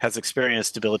everyone has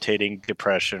experienced debilitating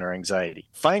depression or anxiety.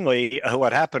 Finally,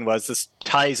 what happened was this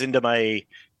ties into my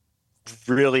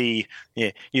really,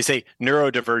 you say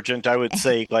neurodivergent, I would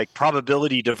say like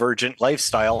probability divergent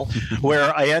lifestyle,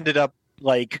 where I ended up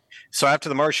like, so after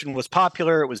The Martian was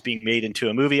popular, it was being made into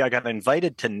a movie. I got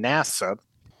invited to NASA.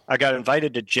 I got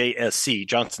invited to JSC,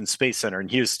 Johnson Space Center in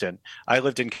Houston. I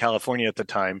lived in California at the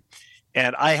time,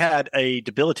 and I had a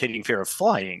debilitating fear of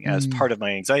flying as part of my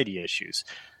anxiety issues.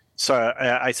 So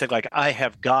I said, like, I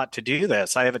have got to do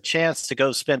this. I have a chance to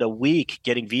go spend a week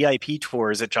getting VIP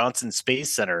tours at Johnson Space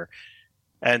Center.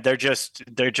 And they're just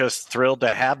thrilled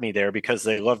to have me there because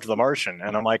they loved The Martian.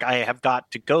 And I'm like, I have got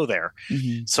to go there.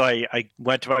 Mm-hmm. So I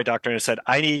went to my doctor and I said,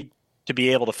 I need to be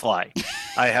able to fly.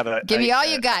 I have a give me all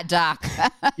you got, doc.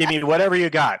 Give me whatever you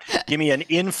got. Give me an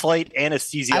in-flight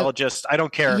anesthesiologist. I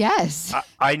don't care. Yes.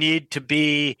 I need to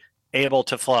be able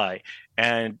to fly.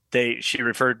 And she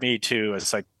referred me to a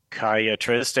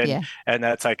psychiatrist, and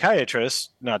that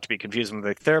psychiatrist, not to be confused with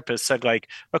the therapist, said like,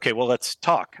 okay, well, let's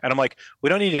talk. And I'm like, we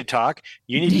don't need to talk.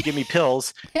 You need to give me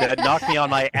pills that knock me on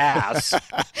my ass.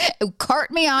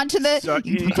 Cart me onto put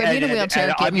me in a wheelchair.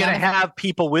 And I'm going to have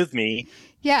people with me.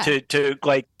 Yeah. To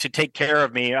take care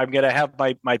of me. I'm going to have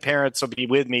my parents will be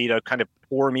with me to kind of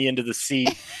pour me into the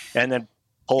seat and then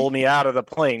pull me out of the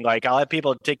plane. Like, I'll have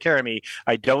people take care of me.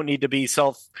 I don't need to be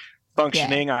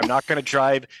self-functioning. I'm not going to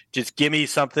drive. Just give me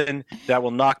something that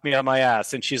will knock me on my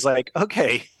ass. And she's like,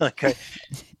 okay.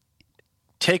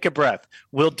 Take a breath.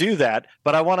 We'll do that.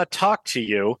 But I want to talk to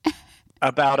you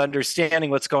about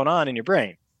understanding what's going on in your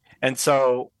brain. And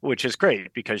so, which is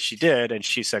great because she did. And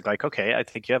she said like, okay, I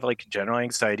think you have like general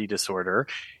anxiety disorder.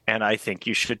 And I think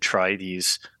you should try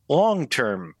these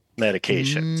long-term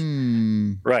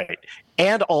medications. Right.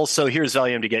 And also here's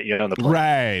Valium to get you on the plane.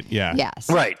 Right. Yeah. Yes.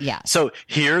 Right. Yeah. So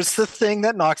here's the thing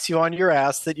that knocks you on your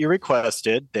ass that you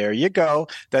requested. There you go.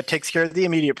 That takes care of the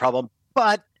immediate problem.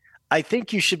 But I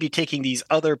think you should be taking these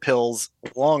other pills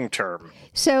long-term.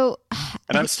 So,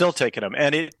 and I'm still taking them.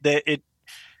 And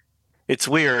it's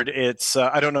weird. It's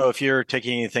I don't know if you're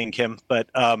taking anything, Kim, but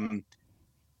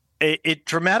it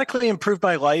dramatically improved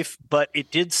my life, but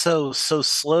it did so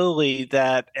slowly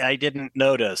that I didn't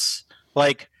notice.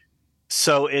 Like,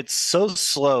 so it's so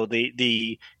slow.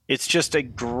 It's just a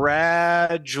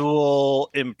gradual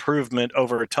improvement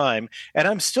over time, and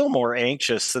I'm still more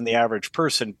anxious than the average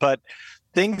person, but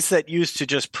things that used to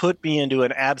just put me into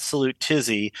an absolute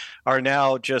tizzy are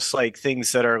now just like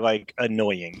things that are like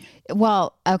annoying.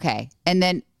 Well, okay. And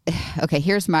then, okay,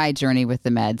 here's my journey with the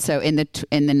meds. So in the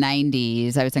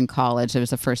 90s, I was in college. It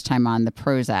was the first time on the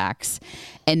Prozacs,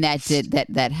 and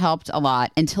that helped a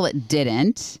lot until it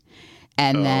didn't.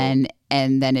 And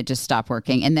then it just stopped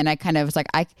working. And then I kind of was like,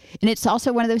 and it's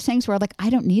also one of those things where like,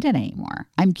 I don't need it anymore.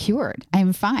 I'm cured.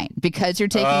 I'm fine because you're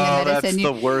taking the medicine. That's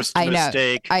the worst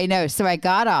mistake. I know. So I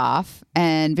got off,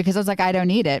 and because I was like, I don't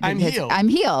need it. I'm healed.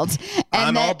 And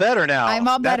I'm all better now. I'm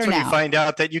all better now. That's when you find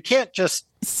out that you can't just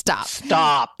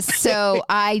stop. So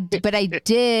I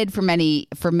did for many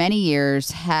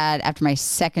years after my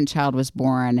second child was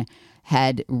born,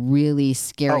 had really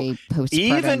scary postpartum.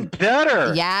 Even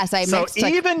better. Yes, I mixed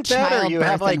even better. You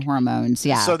have like hormones.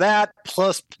 Yeah. So that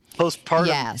plus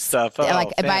postpartum stuff. Oh,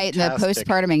 the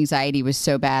postpartum anxiety was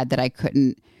so bad that I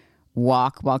couldn't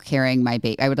walk while carrying my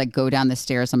baby. I would like go down the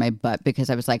stairs on my butt because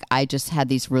I was like, I just had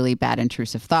these really bad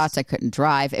intrusive thoughts. I couldn't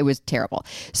drive. It was terrible.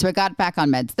 So I got back on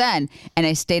meds then, and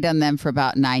I stayed on them for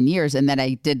about 9 years. And then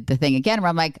I did the thing again where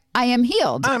I'm like, I am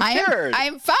healed.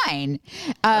 I'm fine.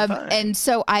 And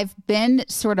so I've been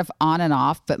sort of on and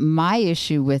off, but my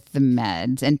issue with the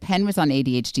meds, and Penn was on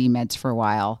ADHD meds for a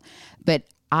while, but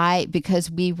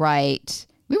because we write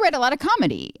a lot of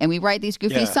comedy and we write these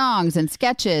goofy songs and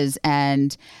sketches,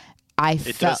 and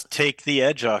it does take the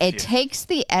edge off. It takes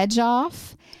the edge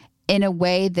off in a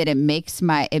way that it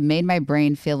made my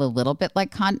brain feel a little bit like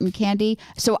cotton candy.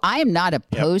 So I am not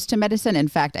opposed to medicine. In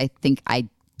fact, I think I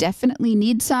definitely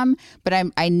need some, but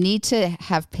I need to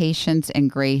have patience and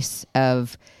grace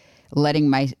of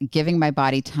giving my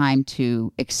body time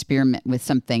to experiment with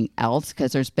something else,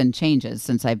 because there's been changes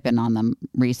since I've been on them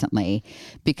recently,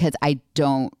 because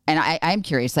I'm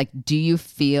curious, like, do you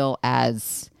feel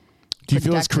as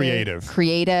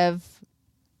creative?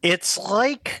 It's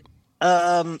like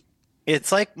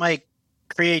my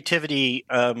creativity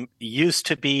used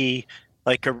to be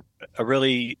like a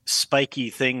really spiky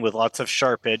thing with lots of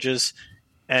sharp edges,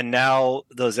 and now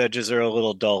those edges are a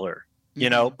little duller, you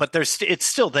know, but it's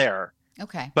still there.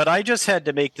 Okay. But I just had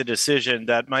to make the decision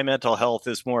that my mental health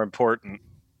is more important.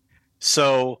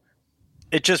 So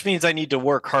it just means I need to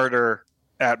work harder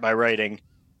at my writing.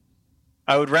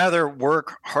 I would rather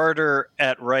work harder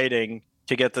at writing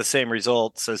to get the same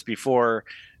results as before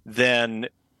than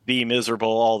be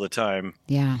miserable all the time.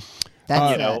 Yeah.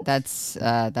 That's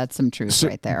some truth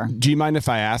right there. Do you mind if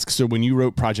I ask, so when you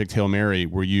wrote Project Hail Mary,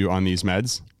 were you on these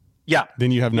meds? Yeah.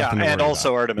 Then you have nothing to worry about. And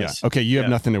also Artemis. Yeah. Okay, you have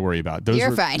nothing to worry about.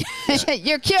 You're fine.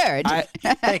 You're cured.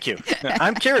 Thank you.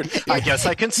 I'm cured. I guess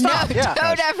I can stop. No,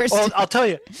 don't ever stop. Well, I'll tell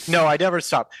you. No, I never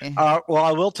stop. Well,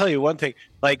 I will tell you one thing.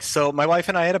 Like, so my wife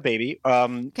and I had a baby.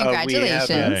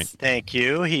 Congratulations. Thank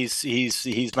you.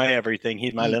 He's my everything.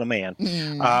 He's my little man.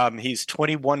 He's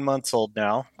 21 months old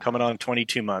now, coming on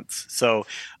 22 months. So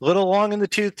a little long in the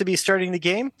tooth to be starting the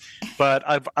game, but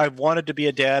I've wanted to be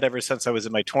a dad ever since I was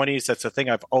in my 20s. That's a thing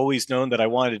I've always known that I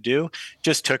wanted to do.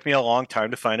 Just took me a long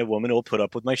time to find a woman who will put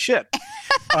up with my shit.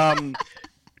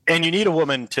 And you need a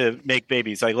woman to make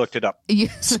babies. I looked it up.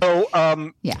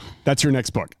 So, yeah, that's your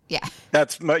next book. Yeah,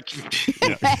 that's my.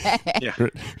 Yeah.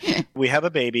 We have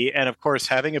a baby, and of course,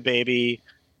 having a baby,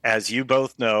 as you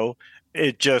both know,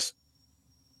 it just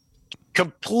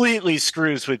completely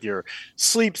screws with your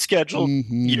sleep schedule,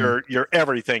 your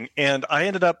everything. And I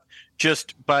ended up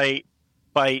just by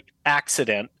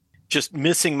accident just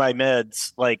missing my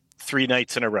meds like 3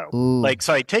 nights in a row. Ooh. Like,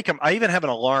 so I take them. I even have an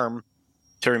alarm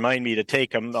to remind me to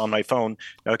take them on my phone.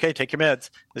 Okay, take your meds.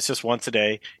 It's just once a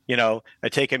day. I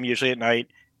take them usually at night.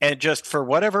 And just for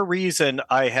whatever reason,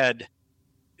 I had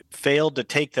failed to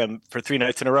take them for 3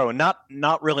 nights in a row and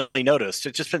not really noticed.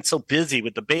 It's just been so busy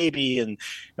with the baby. And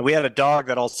we had a dog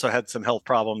that also had some health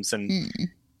problems. And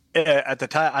at the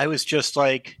time, I was just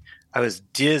like, I was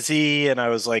dizzy and I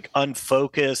was like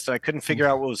unfocused. I couldn't figure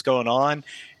out what was going on.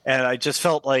 And I just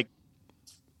felt like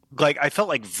I felt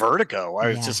like vertigo. I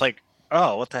was just like,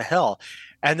 oh, what the hell?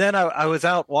 And then I was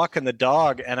out walking the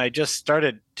dog and I just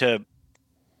started to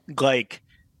like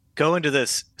go into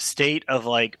this state of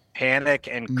like panic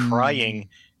and crying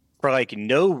for like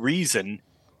no reason.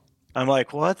 I'm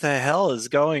like, what the hell is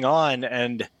going on?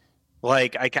 And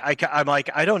like, I'm like,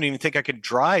 I don't even think I could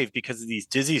drive because of these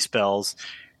dizzy spells.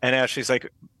 And Ashley's like,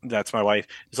 that's my wife.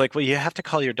 She's like, well, you have to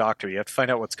call your doctor. You have to find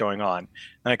out what's going on.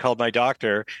 And I called my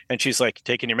doctor and she's like,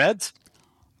 taking your meds?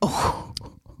 Oh,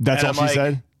 that's all she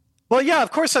said? Well, yeah,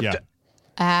 of course.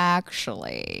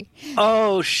 Actually.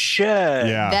 Oh, shit.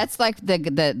 Yeah. That's like the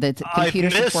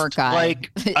computer support guy.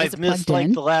 I've missed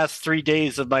like the last 3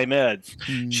 days of my meds.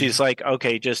 She's like,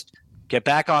 okay, just get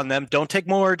back on them. Don't take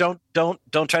more. Don't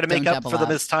try to make up for the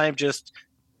missed time. Just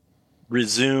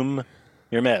resume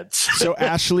your meds. So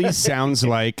Ashley sounds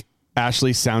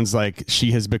like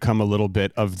she has become a little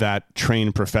bit of that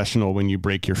trained professional when you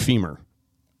break your femur.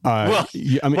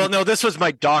 No, this was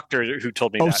my doctor who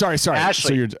told me that. Sorry.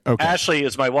 Ashley, so Ashley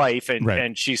is my wife,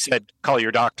 and she said, call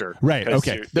your doctor. Right,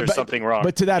 okay. There's something wrong.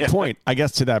 But to that point,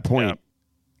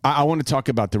 I want to talk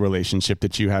about the relationship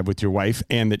that you have with your wife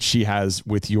and that she has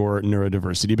with your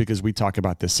neurodiversity, because we talk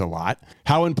about this a lot.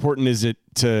 How important is it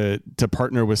to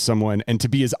partner with someone and to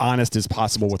be as honest as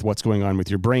possible with what's going on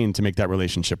with your brain to make that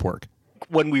relationship work?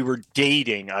 When we were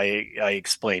dating, I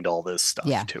explained all this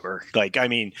stuff to her. Like, I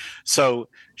mean, so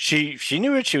she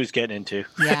knew what she was getting into.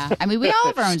 Yeah. I mean, we all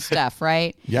have our own stuff,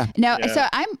 right? Yeah. No, so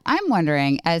I'm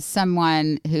wondering, as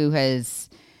someone who has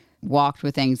walked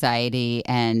with anxiety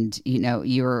and,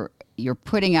 you're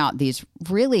putting out these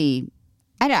really,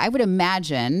 I would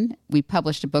imagine we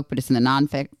published a book, but it's in the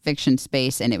nonfiction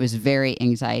space, and it was very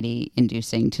anxiety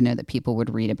inducing to know that people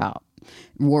would read about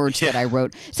words that I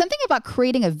wrote. Something about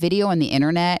creating a video on the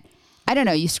internet. I don't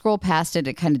know. You scroll past it,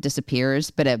 it kind of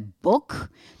disappears. But a book,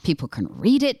 people can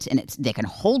read it, and they can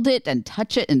hold it and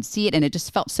touch it and see it, and it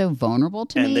just felt so vulnerable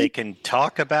to me. And they can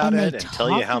talk about it and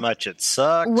tell you how much it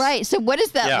sucks. Right. So what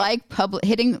is that like?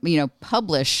 Hitting,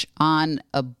 publish on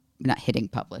a. Not hitting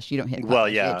publish. You don't hit publish. Well,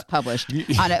 yeah. It's published.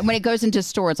 When it goes into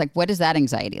stores, like, what is that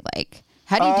anxiety like?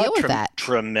 How do you deal with that?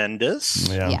 Tremendous.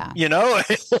 Yeah.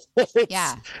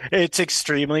 It's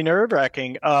extremely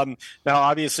nerve-wracking. Now,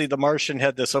 obviously, The Martian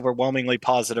had this overwhelmingly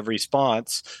positive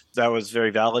response. That was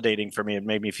very validating for me. It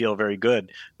made me feel very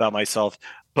good about myself.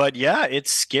 But yeah,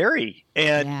 it's scary.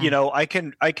 And, I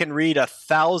can read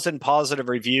 1,000 positive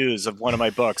reviews of one of my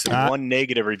books and one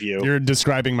negative review. You're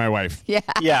describing my wife. Yeah.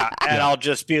 Yeah. And I'll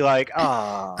just be like,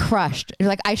 crushed. You're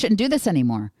like, I shouldn't do this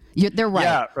anymore. They're right.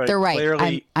 Yeah, right. They're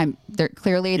right.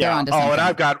 Clearly, they're onto something. And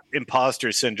I've got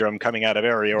imposter syndrome coming out of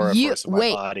every orifice of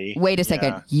my body. Wait a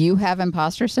second. Yeah. You have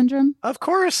imposter syndrome? Of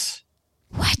course.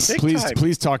 What?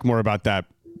 Please talk more about that.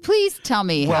 Please tell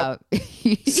me how.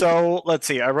 So let's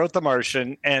see. I wrote The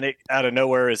Martian, and it out of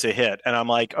nowhere is a hit. And I'm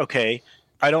like, okay,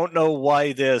 I don't know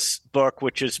why this book,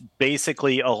 which is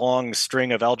basically a long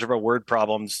string of algebra word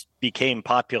problems, became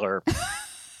popular.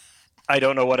 I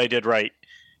don't know what I did right.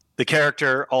 The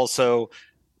character also,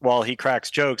 while he cracks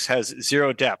jokes, has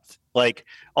zero depth. Like,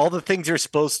 all the things you're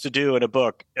supposed to do in a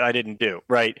book, I didn't do,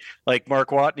 right? Like, Mark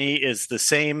Watney is the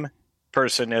same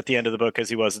person at the end of the book as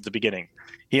he was at the beginning.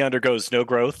 He undergoes no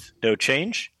growth, no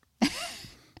change,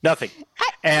 nothing.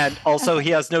 And also, he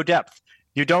has no depth.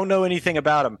 You don't know anything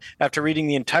about him. After reading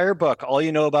the entire book, all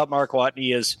you know about Mark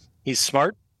Watney is he's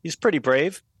smart, he's pretty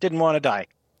brave, didn't want to die.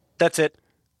 That's it.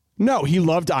 No, he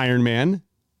loved Iron Man.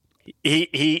 He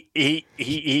hated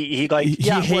he's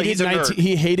a nerd.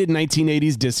 He hated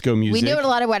 1980s disco music. We knew a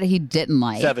lot about it he didn't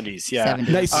like. 70s, yeah.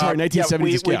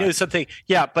 1970s. We knew something,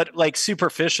 but like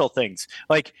superficial things.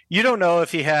 Like, you don't know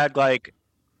if he had like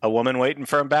a woman waiting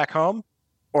for him back home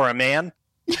or a man.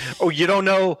 You don't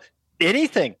know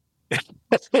anything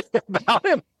about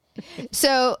him.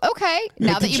 So, okay,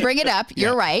 now that you bring it up,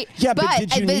 you're right. Yeah, but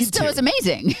did you it need still to? was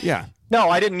amazing. Yeah. No,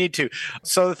 I didn't need to.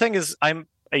 So the thing is, I'm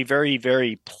a very,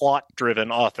 very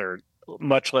plot-driven author,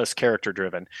 much less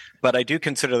character-driven. But I do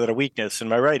consider that a weakness in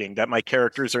my writing, that my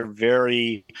characters are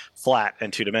very flat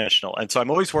and two-dimensional. And so I'm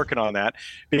always working on that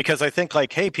because I think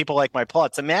like, hey, people like my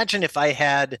plots. Imagine if I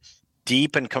had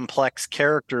deep and complex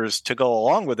characters to go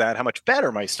along with that, how much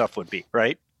better my stuff would be,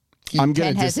 right? Ken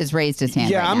has raised his hand.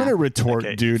 Yeah, right I'm now. going to retort,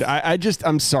 Okay. dude.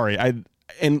 I'm sorry.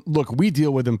 And look, we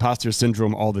deal with imposter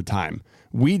syndrome all the time.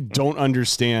 We don't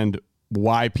understand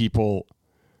why people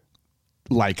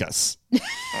like us.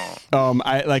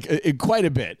 I like it quite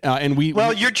a bit. And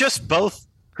Well, you're just both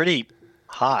pretty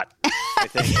hot, I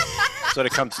think. That's what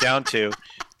it comes down to.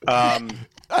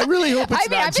 I really hope it's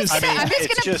not I'm just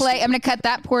gonna just- play. I'm gonna cut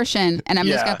that portion, and I'm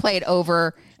just Yeah. gonna play it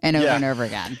over and over Yeah. and over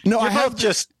again. No, You're I have both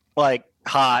just like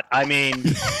hot. I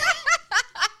mean,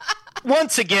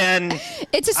 once again,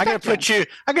 It's a I'm gonna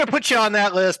spectrum. put you on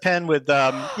that list, Penn, with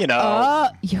Oh,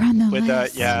 you're on the with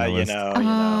list. yeah, On the you list. know, Oh, you know.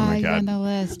 my you're God. on the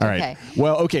list. All right. Okay.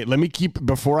 Well, okay. Let me keep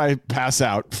before I pass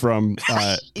out from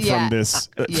Yeah. from this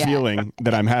Yeah. feeling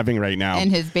that I'm having right now In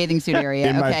his bathing suit area.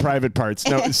 in my okay. private parts.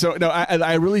 No,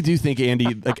 I really do think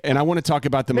Andy, like, and I want to talk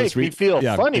about the most. Make me feel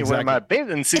yeah, funny exactly. when my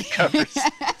bathing suit covers.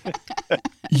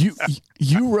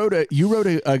 You wrote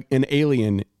an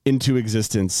alien into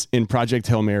existence in Project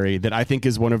Hail Mary that I think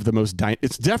is one of the most.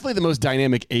 It's definitely the most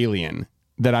dynamic alien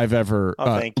that I've ever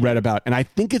thank you. read about, and I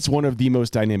think it's one of the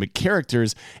most dynamic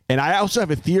characters. And I also have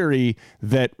a theory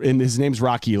that, and his name's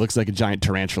Rocky. He looks like a giant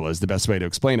tarantula. Is the best way to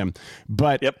explain him.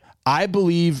 But Yep. I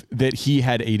believe that he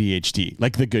had ADHD,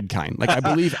 like the good kind. Like I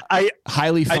believe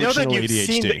highly I know functional that you've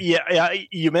ADHD. seen. Yeah,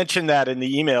 you mentioned that in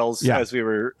the emails Yeah. as we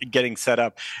were getting set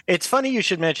up. It's funny you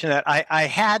should mention that. I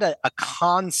had a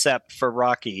concept for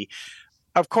Rocky.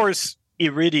 Of course,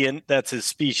 Iridian, that's his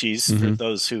species, for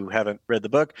those who haven't read the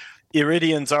book.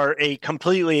 Iridians are a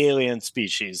completely alien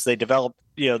species. They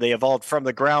evolved from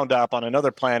the ground up on another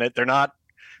planet. They're not,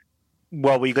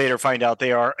 well, we later find out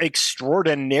they are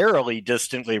extraordinarily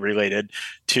distantly related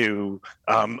to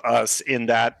us in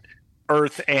that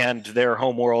Earth and their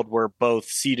homeworld were both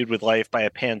seeded with life by a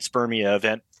panspermia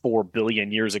event 4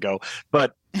 billion years ago.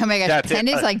 But Oh my gosh, That's Penn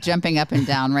it. is like jumping up and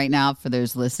down right now for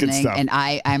those listening, stuff. and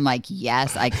I'm like,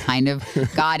 yes, I kind of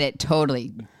got it,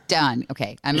 totally done.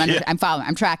 Okay, I'm following,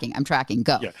 I'm tracking.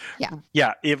 Go.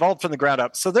 yeah, evolved from the ground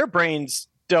up. So their brains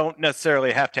don't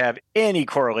necessarily have to have any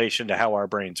correlation to how our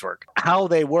brains work. How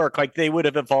they work, like they would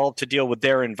have evolved to deal with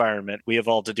their environment. We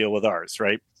evolved to deal with ours,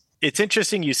 right? It's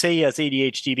interesting you say he has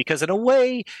ADHD because in a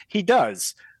way he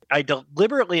does. I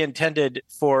deliberately intended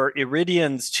for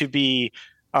Iridians to be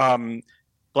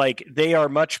like they are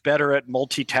much better at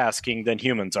multitasking than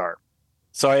humans are.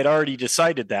 So I had already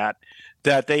decided that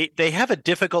they have a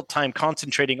difficult time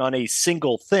concentrating on a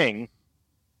single thing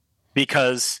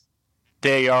because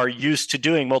they are used to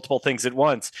doing multiple things at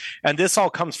once. And this all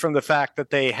comes from the fact that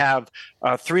they have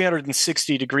a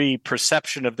 360-degree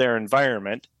perception of their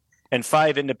environment and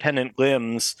 5 independent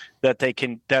limbs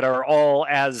that are all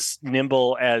as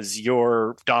nimble as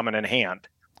your dominant hand.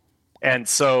 And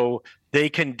so they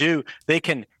can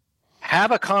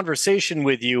have a conversation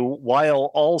with you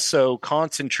while also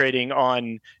concentrating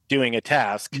on doing a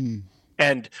task.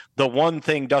 And the one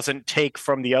thing doesn't take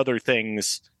from the other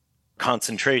thing's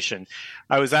concentration.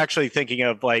 I was actually thinking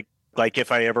of like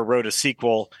if I ever wrote a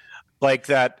sequel, like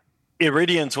that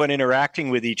Iridians, when interacting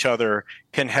with each other,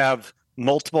 can have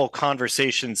multiple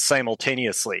conversations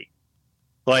simultaneously.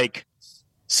 Like,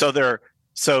 so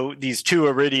these two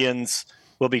Iridians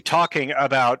will be talking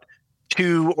about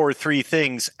 2 or 3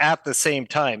 things at the same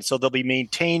time. So they'll be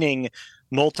maintaining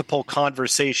multiple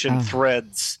conversation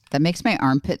threads. That makes my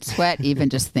armpit sweat even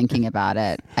just thinking about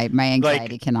it. My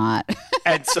anxiety cannot.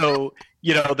 And so,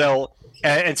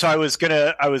 and so I was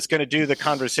gonna do the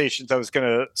conversations. I was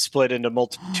gonna split into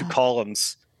two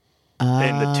columns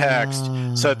in the text,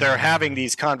 so that they're having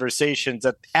these conversations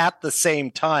at the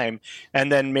same time,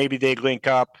 and then maybe they link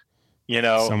up,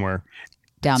 somewhere.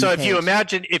 Down So the if you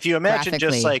imagine Graphically.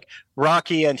 just like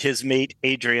Rocky and his mate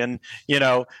Adrian,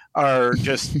 are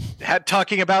just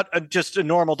talking about just a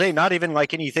normal day, not even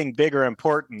like anything big or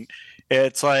important.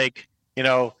 It's like,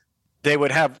 they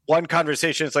would have one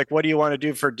conversation. It's like, what do you want to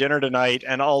do for dinner tonight?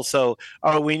 And also,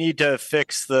 we need to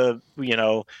fix this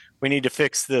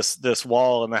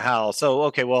wall in the house. Oh,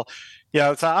 okay. Well,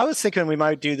 yeah. So I was thinking we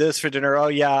might do this for dinner. Oh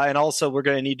yeah. And also we're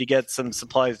going to need to get some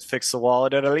supplies to fix the wall.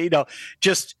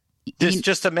 Just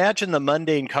Just imagine the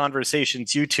mundane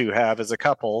conversations you two have as a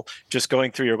couple, just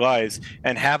going through your lives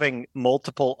and having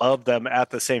multiple of them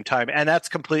at the same time. And that's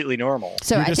completely normal.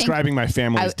 So you're describing my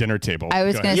family's dinner table. I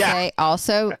was going to say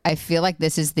also, I feel like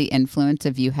this is the influence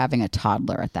of you having a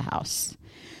toddler at the house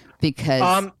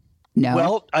because no.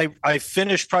 Well, I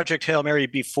finished Project Hail Mary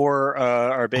before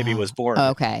our baby was born.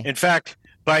 Okay. In fact,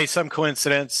 by some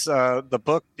coincidence, the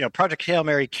book, Project Hail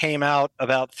Mary came out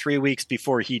about 3 weeks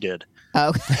before he did.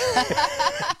 Oh,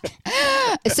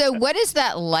 so what is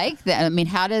that like then? I mean,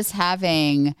 how does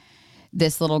having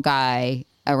this little guy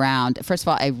around, first of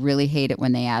all, I really hate it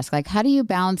when they ask, like, how do you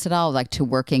balance it all, like, to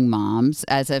working moms,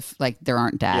 as if, like, there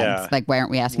aren't dads. Yeah. Like, why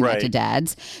aren't we asking that to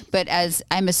dads? But as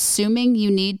I'm assuming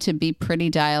you need to be pretty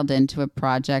dialed into a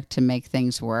project to make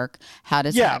things work. How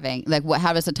does having, like,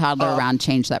 how does a toddler around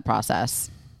change that process?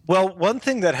 Well, one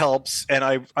thing that helps, and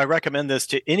I recommend this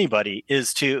to anybody,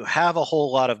 is to have a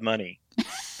whole lot of money.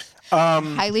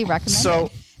 Highly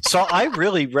recommended. So I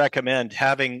really recommend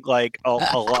having like a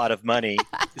lot of money.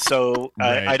 So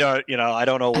I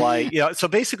don't know why. So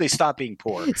basically, stop being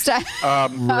poor.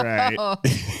 Right.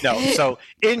 No. So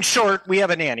in short, we have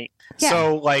a nanny. Yeah.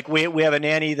 So like we have a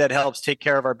nanny that helps take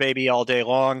care of our baby all day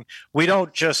long. We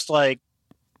don't just like,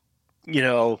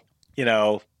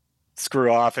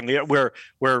 screw off, and we're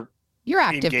you're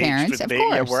active parents, of course.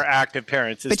 Yeah, we're active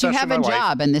parents. But you have a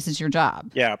job, and this is your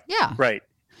job. Yeah. Yeah. Right.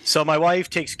 So my wife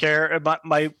takes care of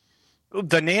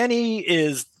the nanny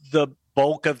is the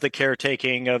bulk of the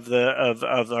caretaking of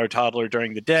our toddler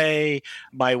during the day.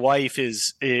 My wife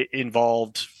is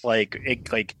involved,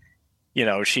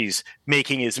 she's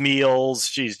making his meals.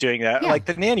 She's doing that. Yeah. Like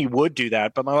the nanny would do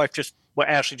that, but my wife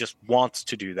Ashley just wants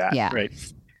to do that. Yeah. Right.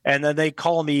 And then they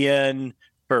call me in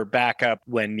for backup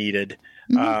when needed.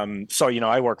 Mm-hmm. So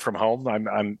I work from home.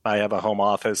 I have a home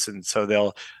office, and so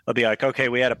they'll be like, okay,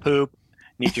 we had a poop.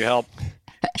 Need your help?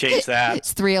 Change that.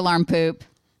 It's 3-alarm poop.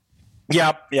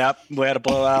 Yep. We had a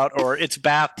blowout, or it's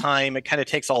bath time. It kind of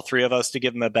takes all three of us to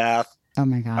give them a bath. Oh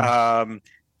my gosh.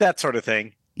 That sort of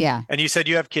thing. Yeah. And you said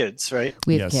you have kids, right?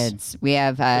 We have kids. We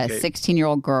have a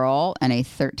 16-year-old girl and a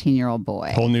 13-year-old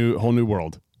boy. Whole new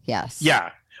world. Yes. Yeah.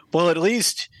 Well, at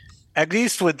least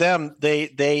with them,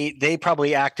 they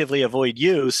probably actively avoid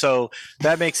you, so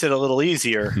that makes it a little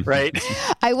easier, right?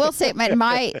 I will say my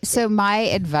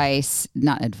advice,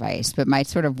 not advice, but my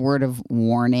sort of word of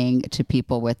warning to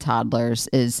people with toddlers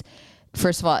is,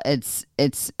 first of all,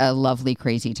 it's a lovely,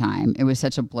 crazy time. It was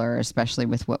such a blur, especially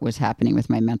with what was happening with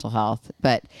my mental health.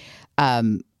 But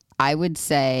I would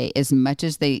say, as much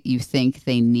as you think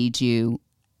they need you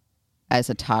as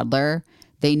a toddler,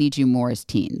 they need you more as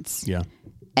teens. Yeah.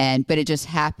 But it just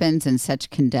happens in such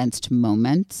condensed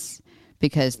moments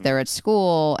because they're at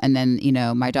school, and then,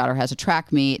 my daughter has a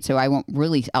track meet, so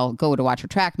I'll go to watch her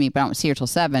track meet, but I don't see her till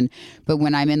 7. But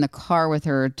when I'm in the car with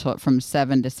her from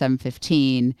 7 to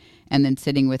 7:15, and then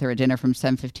sitting with her at dinner from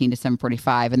 7:15 to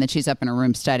 7:45, and then she's up in her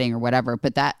room studying or whatever.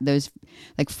 But those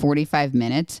like 45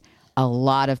 minutes, a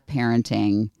lot of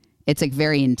parenting. It's like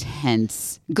very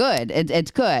intense. Good. It's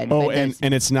good. Oh, and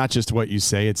it's not just what you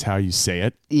say; it's how you say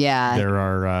it. Yeah. There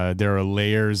are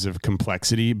layers of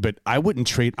complexity, but I wouldn't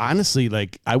trade. Honestly,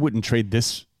 I wouldn't trade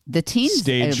this. The teen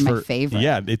stage are my favorite.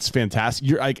 Yeah, it's fantastic.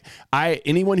 You're like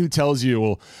anyone who tells you,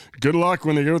 well, good luck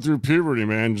when they go through puberty,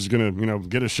 man. Just gonna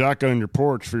get a shotgun on your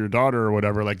porch for your daughter or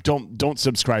whatever. Like, don't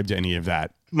subscribe to any of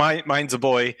that. Mine's a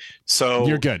boy, so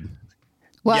you're good.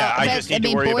 Well, yeah, I just need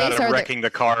to worry about him wrecking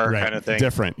the car, kind of thing.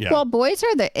 Different, yeah. Well, boys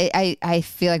are I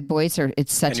feel like boys are,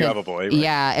 it's such you have a boy, right?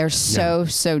 Yeah, they're so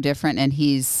different. And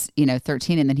he's,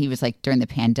 13, and then he was like during the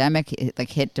pandemic,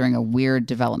 hit during a weird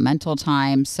developmental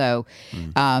time. So,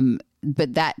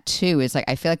 but that too is like,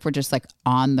 I feel like we're just like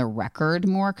on the record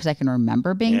more because I can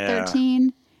remember being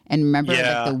 13. And remember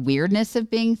like the weirdness of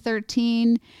being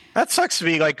 13. That sucks to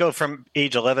be like go from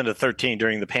age 11 to 13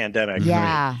 during the pandemic.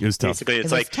 Yeah. Right? It was tough. Basically,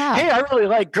 it's like, tough. Hey, I really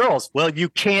like girls. Well, you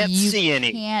can't see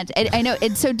any. Can't. I know.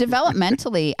 And so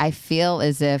developmentally, I feel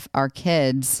as if our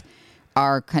kids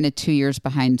are kind of 2 years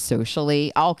behind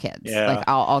socially. All kids. Yeah. Like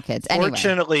all kids. Anyway.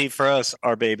 Fortunately for us,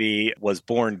 our baby was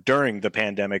born during the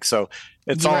pandemic. So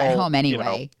it's all at home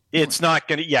anyway. It's not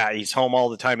going to, he's home all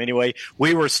the time anyway.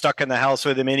 We were stuck in the house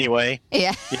with him anyway.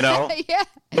 Yeah. Yeah.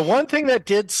 The one thing that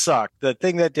did suck,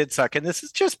 and this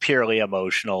is just purely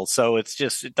emotional, so it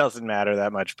doesn't matter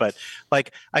that much, but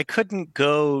like I couldn't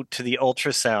go to the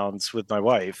ultrasounds with my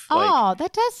wife. Oh,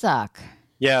 that does suck.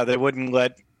 Yeah, they wouldn't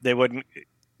let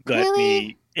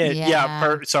really?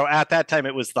 me. So at that time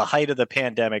it was the height of the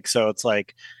pandemic, so it's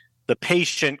like the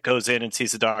patient goes in and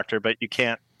sees the doctor, but you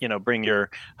can't, bring your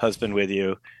husband with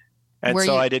you. And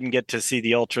so I didn't get to see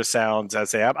the ultrasounds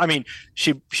as they happen. I mean,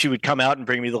 she would come out and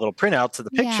bring me the little printouts of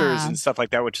the pictures and stuff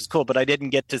like that, which is cool. But I didn't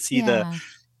get to see the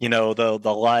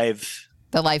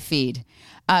live feed.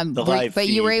 But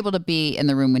you were able to be in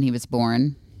the room when he was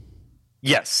born.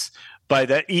 Yes,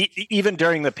 but even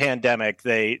during the pandemic,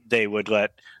 they would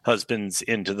let husbands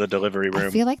into the delivery room. I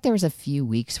feel like there was a few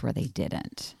weeks where they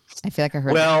didn't. I feel like I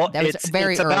heard that was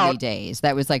very early days.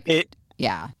 That was like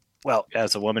Well,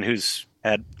 as a woman who's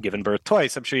had given birth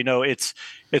twice, I'm sure you know it's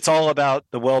all about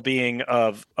the well-being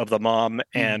of the mom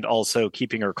and also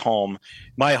keeping her calm.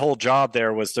 My whole job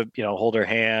there was to hold her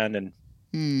hand and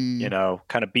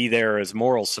kind of be there as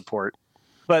moral support.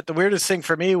 But the weirdest thing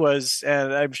for me was,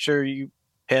 and I'm sure you,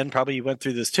 Penn, probably went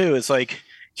through this too, is like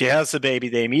she has the baby,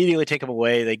 they immediately take him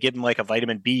away, they give him like a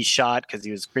vitamin B shot because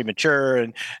he was premature,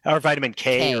 or vitamin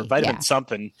K or vitamin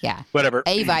something, whatever.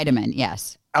 A vitamin,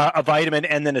 yes. A vitamin,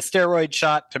 and then a steroid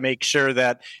shot to make sure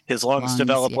that his lungs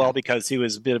develop well because he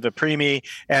was a bit of a preemie,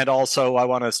 and also I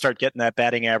want to start getting that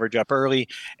batting average up early.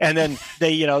 And then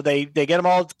they get him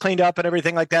all cleaned up and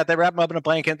everything like that. They wrap him up in a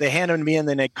blanket, they hand him to me, and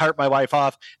then they cart my wife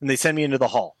off and they send me into the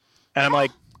hall. And I'm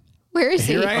like, where is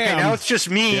he? Okay, now it's just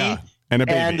me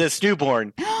and this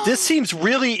newborn. This seems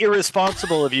really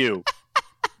irresponsible of you.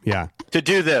 To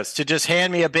do this, to just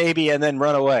hand me a baby and then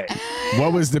run away.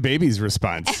 What was the baby's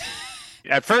response?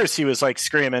 At first, he was like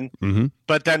screaming,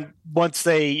 but then once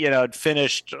they, had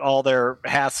finished all their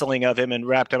hassling of him and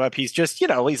wrapped him up, he's just,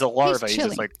 he's a larva. He's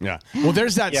just like, Well,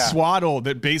 there's that swaddle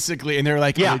that basically, and they're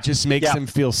like, it just makes him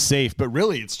feel safe, but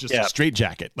really, it's just a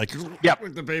straitjacket. Like,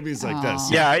 with the baby's like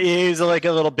this. Yeah, he's like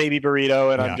a little baby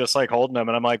burrito, and I'm just like holding him,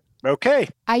 and I'm like, okay.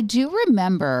 I do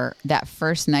remember that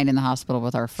first night in the hospital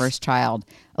with our first child.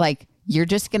 Like, you're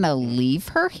just gonna leave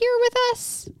her here with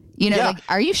us? Like,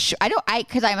 are you sure?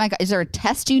 Because I'm like, is there a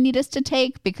test you need us to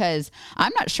take? Because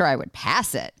I'm not sure I would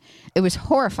pass it. It was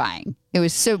horrifying. It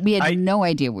was we had no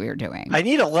idea what we were doing. I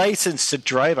need a license to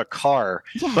drive a car,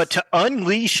 but to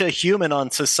unleash a human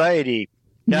on society,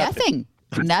 nothing.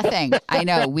 Nothing. I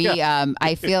know.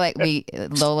 I feel like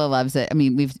Lola loves it. I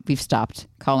mean, we've stopped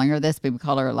calling her this, but we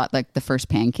call her a lot like the first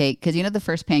pancake, because the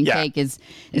first pancake is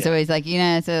always like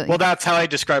well, that's how I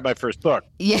describe my first book,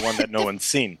 the one that no one's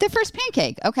seen. The first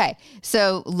pancake. Okay,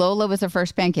 so Lola was the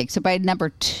first pancake. So by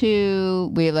number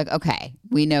 2, we're like, okay,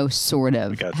 we know sort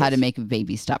of how to make a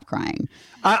baby stop crying.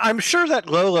 I'm sure that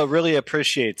Lola really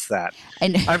appreciates that,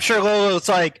 and I'm sure Lola's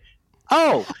like,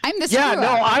 oh, I'm the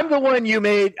screw-up. I'm the one you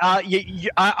made.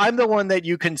 I'm the one that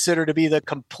you consider to be the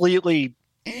completely,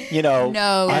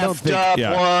 effed up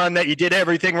one that you did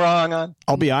everything wrong on.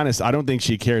 I'll be honest. I don't think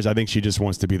she cares. I think she just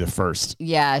wants to be the first.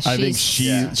 Yeah, I think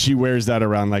she wears that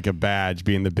around like a badge,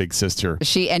 being the big sister.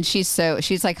 She's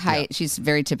like high. She's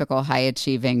very typical high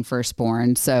achieving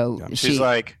firstborn. So she's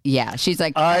like,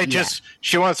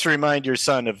 she wants to remind your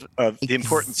son of the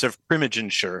importance of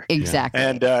primogeniture. Exactly.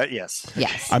 And yes.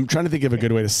 I'm trying to think of a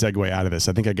good way to segue out of this.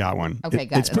 I think I got one. Okay,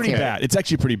 it's pretty bad. It's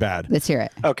actually pretty bad. Let's hear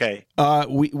it. Okay.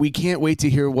 We can't wait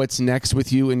to hear what's next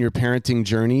with you in your parenting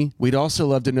journey. We'd also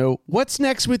love to know what's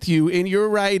next with you in your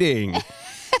writing.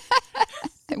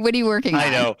 What are you working on? I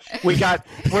know.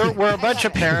 We're a bunch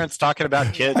of parents talking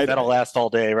about kids. That'll last all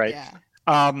day, right?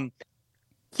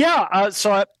 Yeah.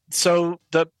 So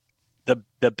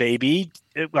the baby,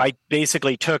 I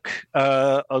basically took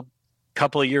a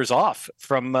couple of years off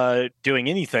from doing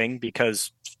anything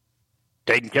because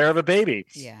taking care of a baby.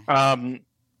 Yeah.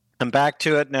 I'm back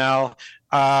to it now.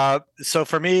 So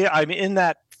for me, I'm in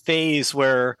that phase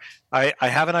where I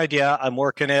have an idea. I'm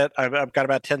working it. I've got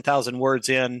about 10,000 words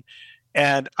in,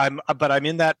 and I'm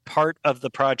in that part of the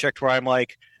project where I'm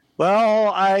like,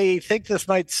 well, I think this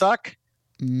might suck,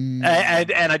 and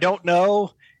I don't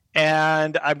know,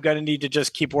 and I'm going to need to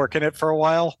just keep working it for a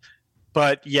while.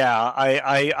 But yeah,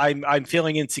 I'm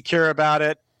feeling insecure about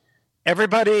it.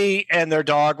 Everybody and their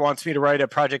dog wants me to write a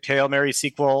Project Hail Mary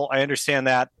sequel. I understand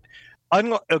that.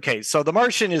 Okay, so The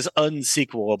Martian is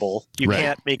unsequelable. You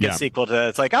can't make a sequel to it.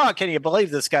 It's like, oh, can you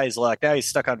believe this guy's luck? Now he's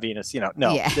stuck on Venus.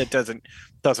 It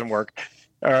doesn't work.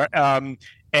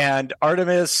 And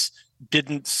Artemis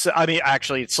didn't. I mean,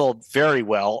 actually, it sold very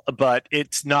well, but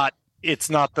it's not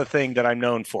the thing that I'm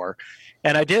known for.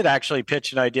 And I did actually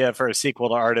pitch an idea for a sequel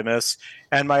to Artemis,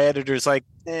 and my editor's like,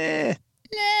 Don't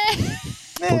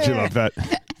you love that?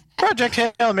 Project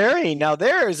Hail Mary. Now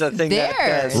there's a thing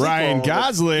that Ryan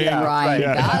Gosling. Yeah,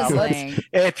 Ryan Gosling.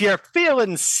 If you're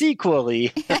feeling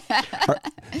sequely.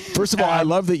 First of all, I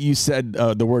love that you said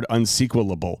the word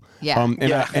unsequelable.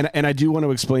 Yeah. And I do want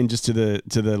to explain just to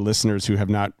the listeners who have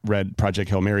not read Project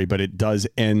Hail Mary, but it does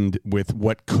end with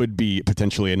what could be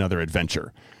potentially another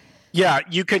adventure. Yeah,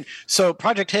 you could. So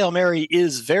Project Hail Mary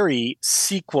is very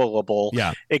sequelable.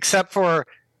 Yeah. Except for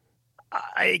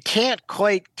I can't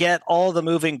quite get all the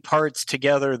moving parts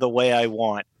together the way I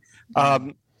want.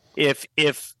 If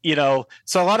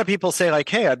so a lot of people say like,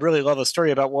 hey, I'd really love a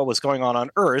story about what was going on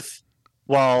Earth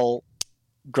while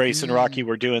Grace and Rocky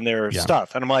were doing their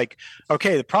stuff. And I'm like,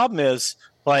 okay, the problem is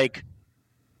like,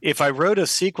 if I wrote a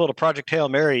sequel to Project Hail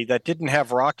Mary that didn't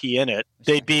have Rocky in it,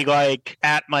 they'd be like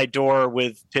at my door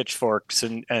with pitchforks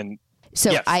and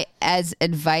So yes. as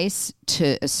advice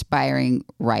to aspiring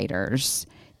writers,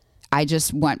 I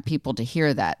just want people to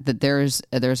hear that there's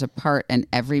a part in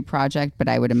every project, but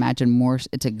I would imagine more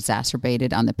it's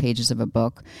exacerbated on the pages of a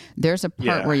book. There's a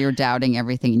part where you're doubting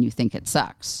everything and you think it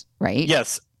sucks, right?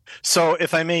 Yes. So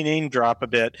if I may name drop a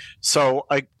bit, so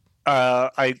I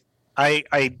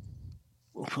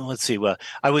let's see. Well,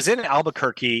 I was in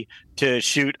Albuquerque to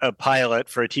shoot a pilot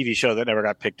for a TV show that never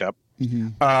got picked up.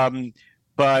 Mm-hmm.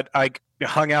 But I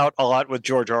hung out a lot with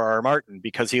George R.R. Martin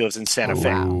because he lives in Santa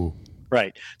Fe. Wow.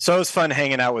 Right. So it was fun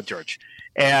hanging out with George.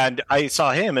 And I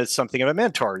saw him as something of a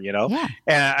mentor, Yeah.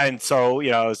 And so,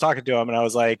 I was talking to him and I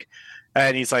was like,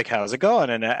 and he's like, how's it going?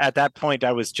 And at that point,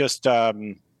 I was just, I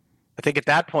think at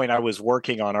that point I was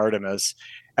working on Artemis.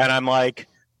 And I'm like,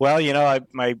 well,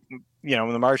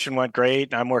 The Martian went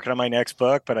great and I'm working on my next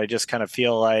book, but I just kind of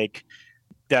feel like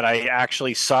that I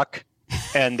actually suck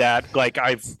and that like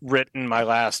I've written my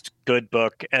last good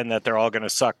book and that they're all going to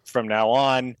suck from now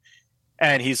on.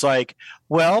 And he's like,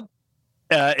 well,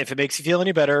 if it makes you feel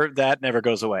any better, that never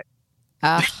goes away.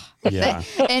 Yeah.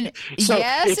 And so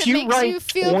yes, if you write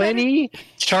 20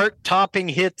 chart-topping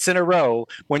hits in a row,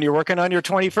 when you're working on your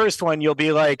 21st one, you'll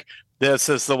be like, this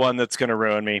is the one that's going to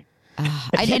ruin me.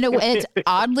 I know it's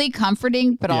oddly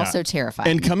comforting, but also terrifying.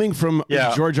 And coming from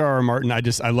George R.R. Martin,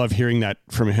 I love hearing that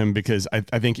from him because I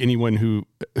think anyone who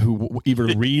either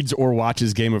reads or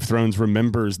watches Game of Thrones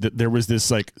remembers that there was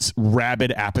this like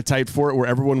rabid appetite for it where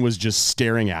everyone was just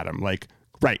staring at him like,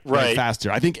 right,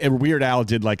 faster. I think Weird Al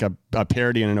did like a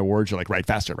parody and an award show like write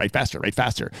faster.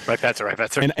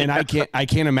 And I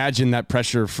can't imagine that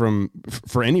pressure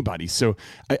for anybody. So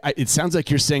it sounds like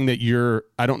you're saying that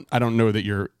I don't know that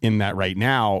you're in that right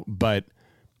now, but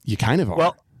you kind of are.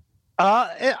 Well,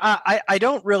 I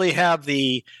don't really have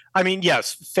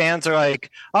yes, fans are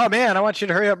like, oh man, I want you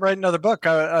to hurry up and write another book.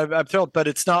 I'm thrilled, but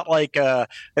it's not like the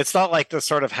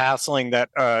sort of hassling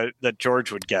that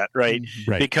George would get, right?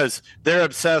 Right. Because they're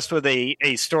obsessed with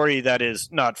a story that is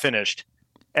not finished.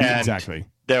 And exactly.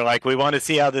 They're like, we want to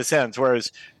see how this ends.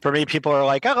 Whereas for me, people are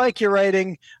like, I like your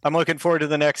writing. I'm looking forward to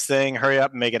the next thing. Hurry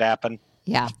up and make it happen.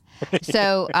 Yeah.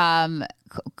 So,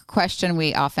 question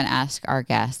we often ask our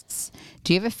guests: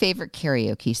 do you have a favorite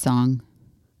karaoke song?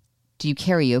 Do you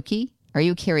karaoke? Are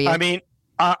you karaoke? I mean,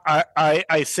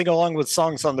 I sing along with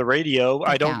songs on the radio.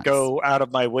 I don't go out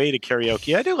of my way to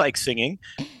karaoke. I do like singing.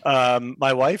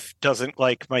 My wife doesn't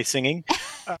like my singing.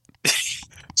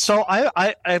 So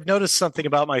I've noticed something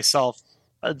about myself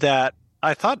that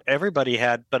I thought everybody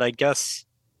had, but I guess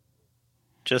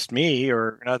just me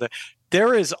or another.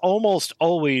 There is almost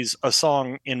always a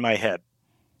song in my head.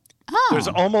 Oh. There's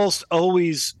almost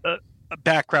always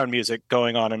background music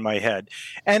going on in my head.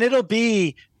 And it'll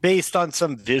be based on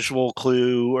some visual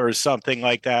clue or something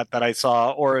like that I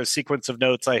saw, or a sequence of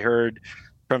notes I heard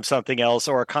from something else,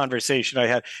 or a conversation I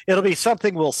had. It'll be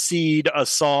something will seed a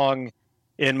song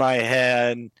in my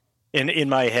head, in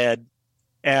my head.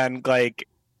 And like,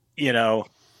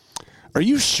 Are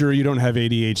you sure you don't have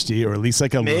ADHD, or at least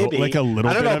like a little I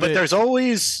don't know, but it? there's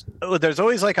always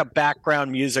like a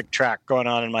background music track going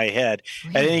on in my head.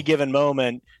 Really? At any given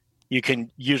moment, you can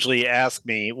usually ask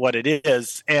me what it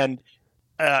is. And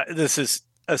this is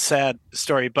a sad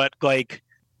story, but like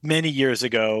many years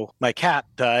ago, my cat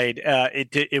died.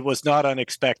 It was not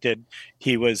unexpected.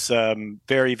 He was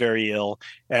very, very ill.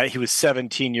 He was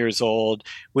 17 years old.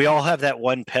 We all have that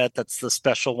one pet that's the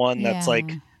special one that's like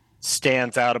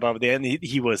stands out above the end.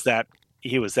 He was that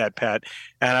pet,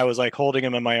 and I was like holding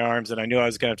him in my arms, and I knew I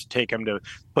was going to have to take him to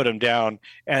put him down,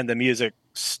 and the music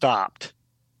stopped,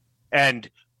 and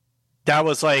that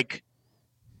was like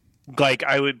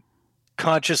I would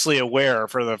consciously aware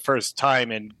for the first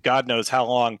time in God knows how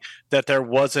long that there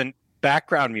wasn't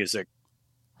background music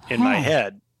in my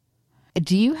head.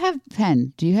 Do you have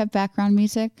background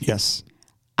music? Yes.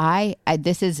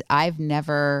 I've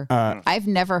never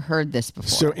heard this before.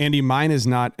 So Andy, mine is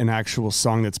not an actual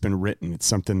song that's been written. It's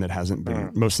something that hasn't been.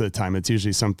 Most of the time, it's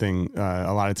usually something.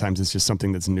 A lot of times, it's just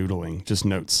something that's noodling, just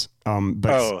notes.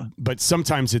 But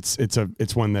sometimes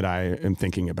it's one that I am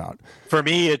thinking about. For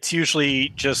me, it's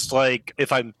usually just like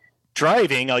if I'm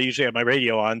driving, I'll usually have my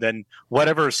radio on. Then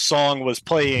whatever song was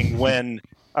playing when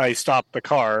I stopped the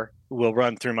car will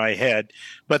run through my head.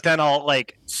 But then I'll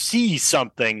like see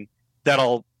something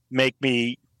that'll make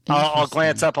me. I'll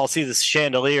glance up. I'll see this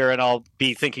chandelier, and I'll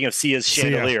be thinking of Sia's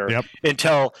chandelier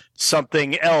until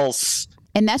something else.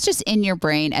 And that's just in your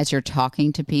brain as you're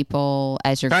talking to people,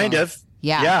 as you're kind of.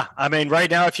 Yeah. Yeah. I mean, right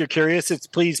now, if you're curious, it's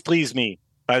 "Please Please Me"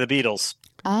 by the Beatles.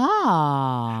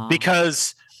 Ah.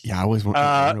 Because I always want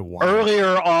to why.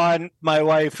 Earlier on, my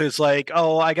wife is like,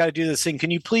 "Oh, I got to do this thing.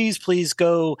 Can you please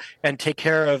go and take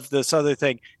care of this other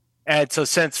thing?" And so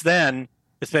since then,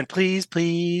 it's been "Please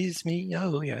Please Me."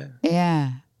 Oh, yeah.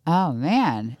 Yeah. Oh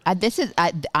man, I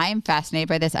am fascinated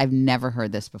by this. I've never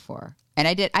heard this before, and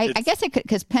I guess I could,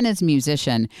 because Penn is a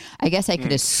musician. I guess I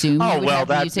could assume you would have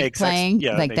music playing.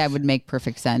 That would make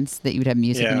perfect sense that you would have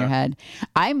music in your head.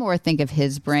 I more think of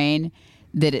his brain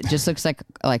that it just looks like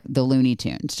the Looney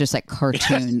Tunes, just like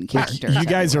cartoon characters. You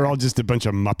guys are all just a bunch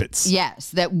of Muppets.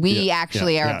 Yes, that we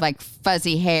actually are like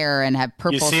fuzzy hair and have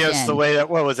purple skin. You see us the way that,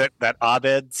 what was it, that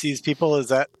Abed sees people? Is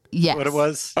that what it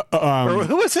was? Or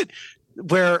who was it?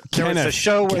 Where there was a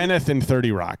show with Kenneth in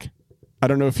 30 Rock. I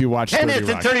don't know if you watched Kenneth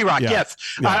in 30 Rock. Yes.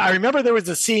 I remember there was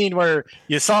a scene where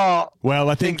you saw. Well,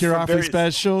 I think you're awfully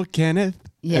special, Kenneth.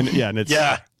 Yeah. And it's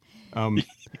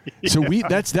so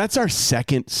that's our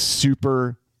second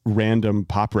super random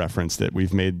pop reference that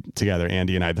we've made together,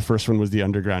 Andy and I. The first one was the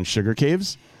Underground Sugar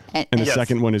Caves. And the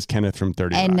second one is Kenneth from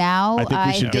 30 Rock. And now I think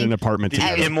we should get an apartment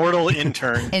together. The immortal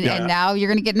intern. And now you're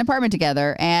going to get an apartment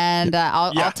together. And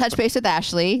I'll touch base with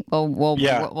Ashley.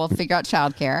 We'll figure out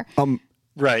childcare.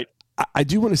 Right. I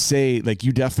do want to say, like,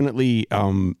 you definitely,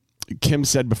 Kim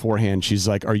said beforehand, she's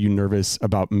like, are you nervous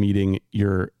about meeting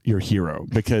your hero?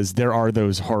 Because there are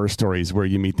those horror stories where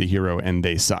you meet the hero and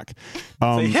they suck.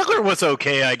 Hitler was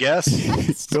okay, I guess.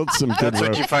 He built some good roads. That's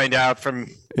what you find out from...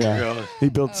 he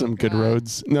built some good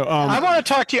roads. No, I want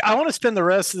to talk to you. I want to spend the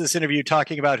rest of this interview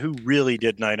talking about who really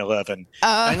did 9/11.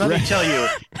 And let me tell you,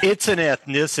 it's an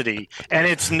ethnicity, and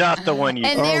it's not the one you.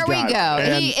 And there we go.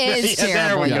 And, he is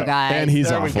terrible, you guys. And he's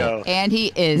awful. And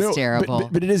he is terrible.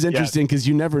 But it is interesting because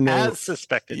you never know. As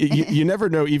suspected. You never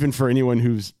know, even for anyone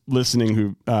who's listening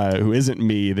who isn't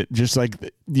me, that just like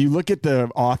you look at the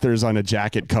authors on a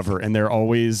jacket cover, and they're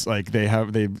always like they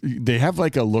have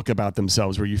like a look about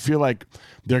themselves where you feel like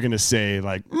they're going to say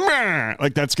like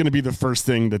that's going to be the first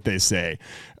thing that they say.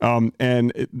 Hi,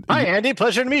 Andy.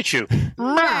 Pleasure to meet you.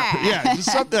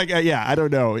 Just something like, I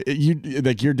don't know.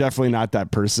 You're definitely not that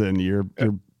person. You're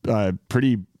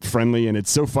pretty friendly, and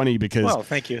it's so funny because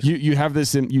thank you. You have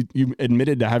this, you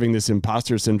admitted to having this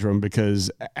imposter syndrome because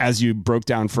as you broke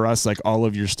down for us, like all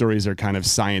of your stories are kind of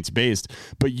science based,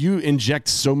 but you inject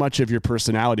so much of your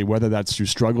personality, whether that's through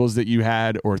struggles that you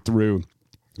had or through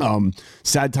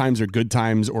sad times or good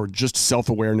times or just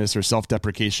self-awareness or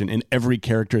self-deprecation in every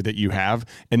character that you have.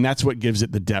 And that's what gives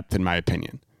it the depth, in my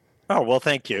opinion. Oh, well,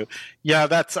 thank you. Yeah,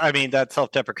 that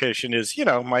self-deprecation is,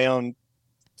 my own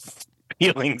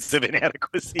feelings of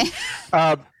inadequacy.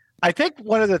 I think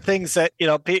one of the things that,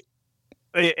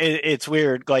 it's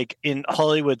weird, like in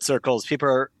Hollywood circles,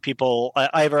 I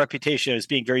have a reputation as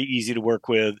being very easy to work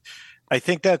with. I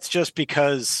think that's just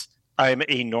because I'm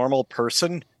a normal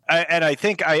person. And I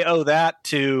think I owe that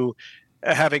to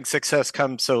having success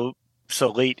come so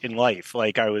late in life.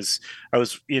 Like I was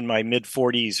in my mid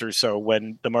 40s or so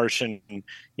when The Martian,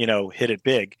 hit it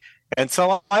big. And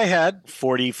so I had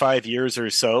 45 years or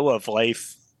so of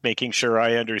life making sure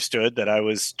I understood that I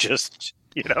was just,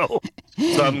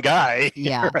 some guy.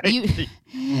 Yeah. Right?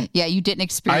 You didn't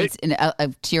experience,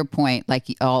 to your point, like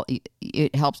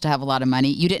it helps to have a lot of money.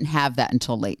 You didn't have that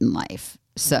until late in life.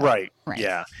 So, right.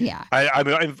 Yeah.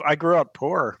 I grew up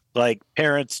poor. Like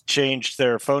parents changed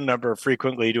their phone number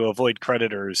frequently to avoid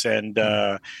creditors, and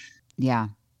we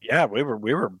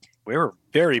were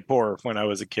very poor when I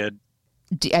was a kid.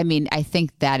 I mean, I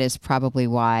think that is probably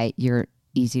why you're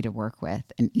easy to work with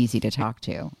and easy to talk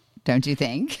to. Don't you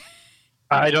think?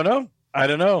 I don't know.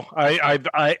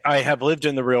 I have lived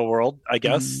in the real world, I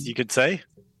guess you could say.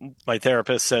 My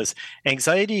therapist says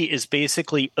anxiety is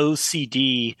basically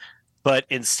OCD. But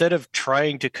instead of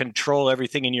trying to control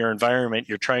everything in your environment,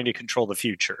 you're trying to control the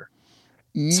future.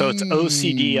 So it's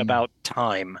OCD about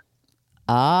time.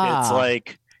 It's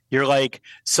like,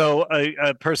 so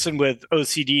a person with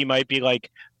OCD might be like,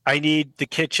 I need the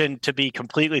kitchen to be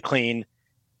completely clean.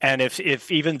 And if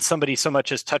even somebody so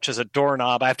much as touches a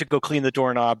doorknob, I have to go clean the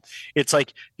doorknob. It's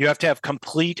like you have to have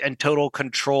complete and total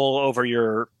control over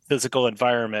your physical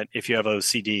environment if you have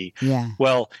OCD. Yeah.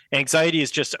 Well, anxiety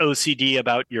is just OCD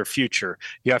about your future.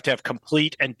 You have to have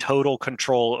complete and total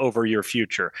control over your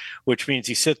future, which means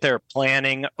you sit there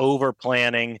planning, over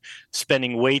planning,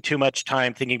 spending way too much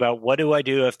time thinking about what do I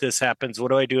do if this happens?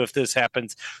 What do I do if this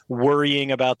happens?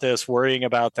 Worrying about this, worrying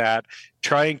about that,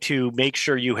 trying to make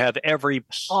sure you have every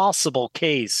possible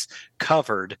case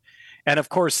covered. And of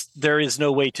course, there is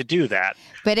no way to do that.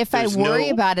 But if I worry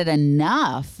about it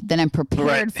enough, then I'm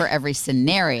prepared for every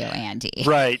scenario, Andy.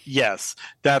 Right. Yes.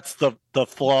 That's the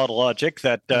flawed logic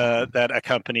that that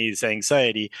accompanies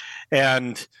anxiety.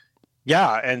 And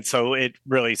yeah, and so it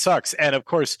really sucks. And of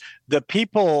course, the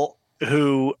people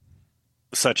who,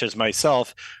 such as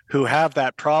myself, who have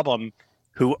that problem,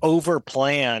 who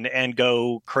overplan and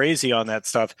go crazy on that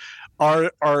stuff,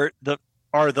 are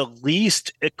the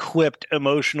least equipped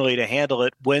emotionally to handle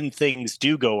it when things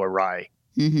do go awry.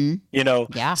 Mm-hmm. You know,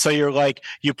 yeah. So you're like,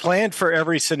 you planned for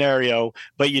every scenario,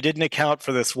 but you didn't account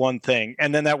for this one thing.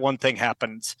 And then that one thing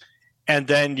happens. And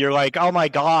then you're like, oh my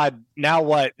God, now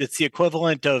what? It's the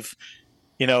equivalent of,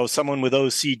 you know, someone with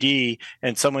OCD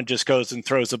and someone just goes and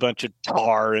throws a bunch of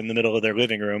tar in the middle of their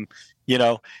living room. You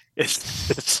know,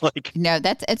 it's like, no,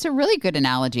 it's a really good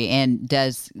analogy and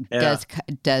does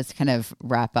kind of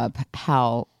wrap up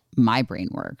how my brain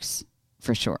works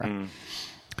for sure.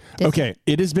 Okay,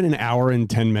 it has been an hour and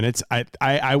 10 minutes.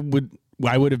 I would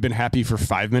have been happy for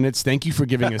 5 minutes. Thank you for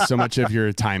giving us so much of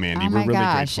your time, Andy. We're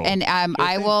really grateful. And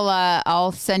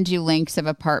I'll send you links of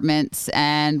apartments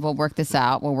and we'll work this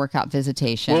out. We'll work out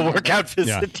visitation.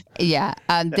 Yeah.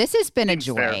 This has been a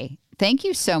joy. Fair. Thank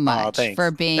you so much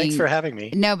thanks for having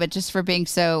me. No, but just for being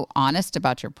so honest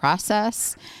about your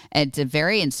process. It's a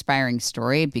very inspiring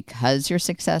story because your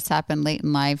success happened late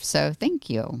in life. So thank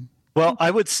you. Well, I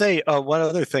would say one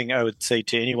other thing I would say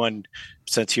to anyone,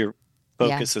 since your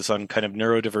focus is on kind of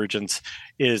neurodivergence,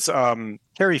 is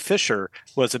Carrie Fisher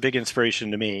was a big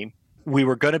inspiration to me. We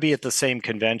were going to be at the same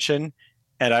convention,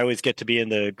 and I always get to be in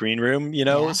the green room, you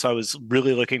know, so I was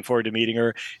really looking forward to meeting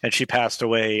her, and she passed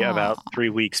away about 3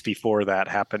 weeks before that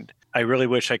happened. I really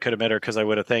wish I could have met her because I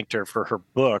would have thanked her for her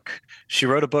book. She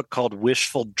wrote a book called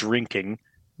Wishful Drinking,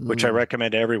 which I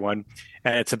recommend to everyone.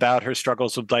 And it's about her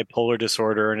struggles with bipolar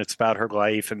disorder, and it's about her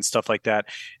life and stuff like that.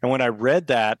 And when I read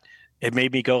that, it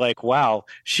made me go like, wow,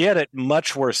 she had it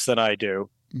much worse than I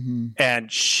do. Mm-hmm.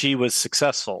 And she was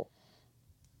successful.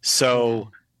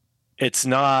 So it's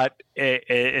not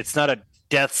a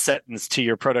death sentence to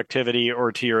your productivity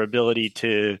or to your ability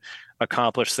to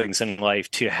accomplish things in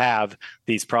life to have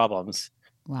these problems.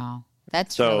 Wow.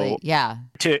 That's really,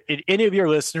 To any of your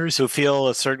listeners who feel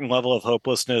a certain level of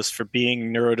hopelessness for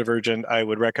being neurodivergent, I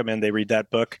would recommend they read that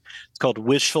book. It's called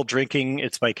Wishful Drinking.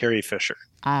 It's by Carrie Fisher.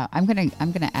 I'm gonna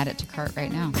add it to cart right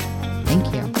now.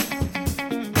 Thank you.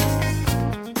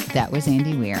 That was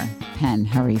Andy Weir. Penn,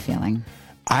 how are you feeling?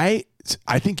 I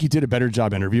think you did a better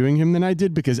job interviewing him than I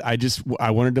did because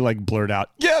I wanted to like blurt out,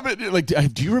 yeah, but like,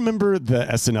 do you remember the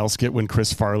SNL skit when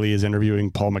Chris Farley is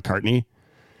interviewing Paul McCartney?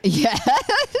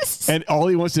 Yes. And all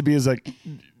he wants to be is like,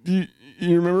 you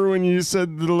remember when you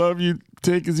said the love you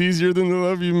take is easier than the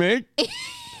love you make?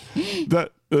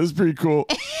 That was pretty cool.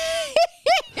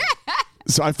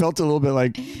 So I felt a little bit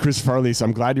like Chris Farley, so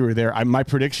I'm glad you were there. My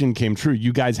prediction came true.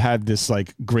 You guys have this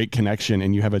like great connection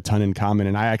and you have a ton in common,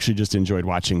 and I actually just enjoyed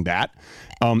watching that.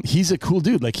 He's a cool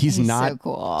dude. Like he's not so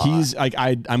cool. He's like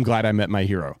I'm glad I met my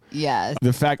hero. Yes.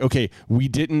 The fact, we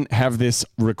didn't have this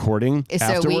recording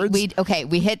afterwards.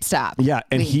 We hit stop. Yeah,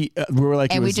 and we were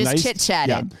like, and it was we just nice.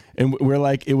 chit-chatted. Yeah. And we're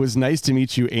like, it was nice to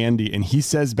meet you, Andy. And he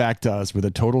says back to us with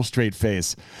a total straight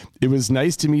face, it was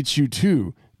nice to meet you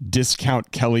too,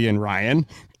 discount Kelly and Ryan.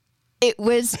 It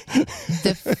was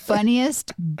the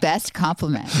funniest, best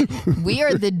compliment. We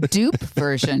are the dupe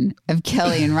version of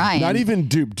Kelly and Ryan. Not even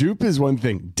dupe. Dupe is one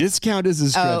thing. Discount is a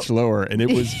stretch lower, and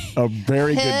it was a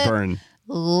very good burn.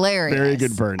 Hilarious. Very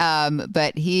good burn.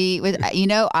 But he was,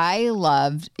 I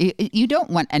loved, you don't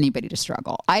want anybody to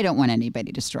struggle. I don't want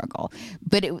anybody to struggle.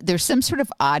 But there's some sort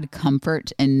of odd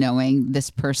comfort in knowing this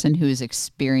person who has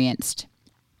experienced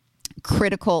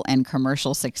critical and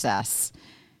commercial success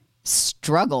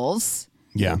struggles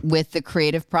with the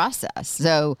creative process.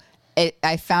 So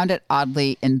I found it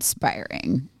oddly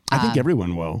inspiring. I think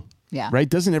everyone will. Yeah. Right?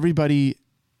 Doesn't everybody,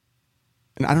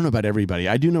 and I don't know about everybody,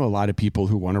 I do know a lot of people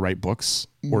who want to write books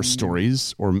or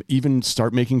stories or even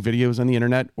start making videos on the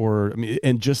internet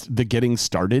and just the getting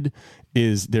started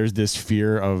there's this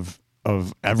fear of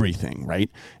everything, right?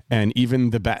 And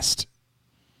even the best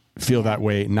feel that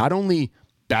way, not only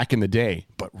back in the day,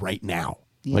 but right now.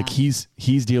 Yeah. Like he's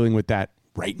dealing with that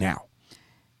right now.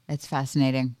 It's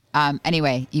fascinating.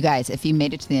 Anyway, you guys, if you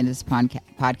made it to the end of this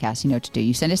podcast, you know what to do.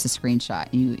 You send us a screenshot.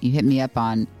 You hit me up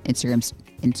on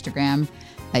Instagram.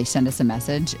 You send us a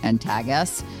message and tag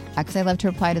us because I love to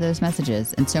reply to those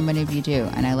messages. And so many of you do.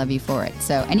 And I love you for it.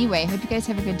 So anyway, hope you guys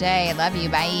have a good day. I love you.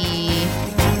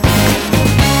 Bye.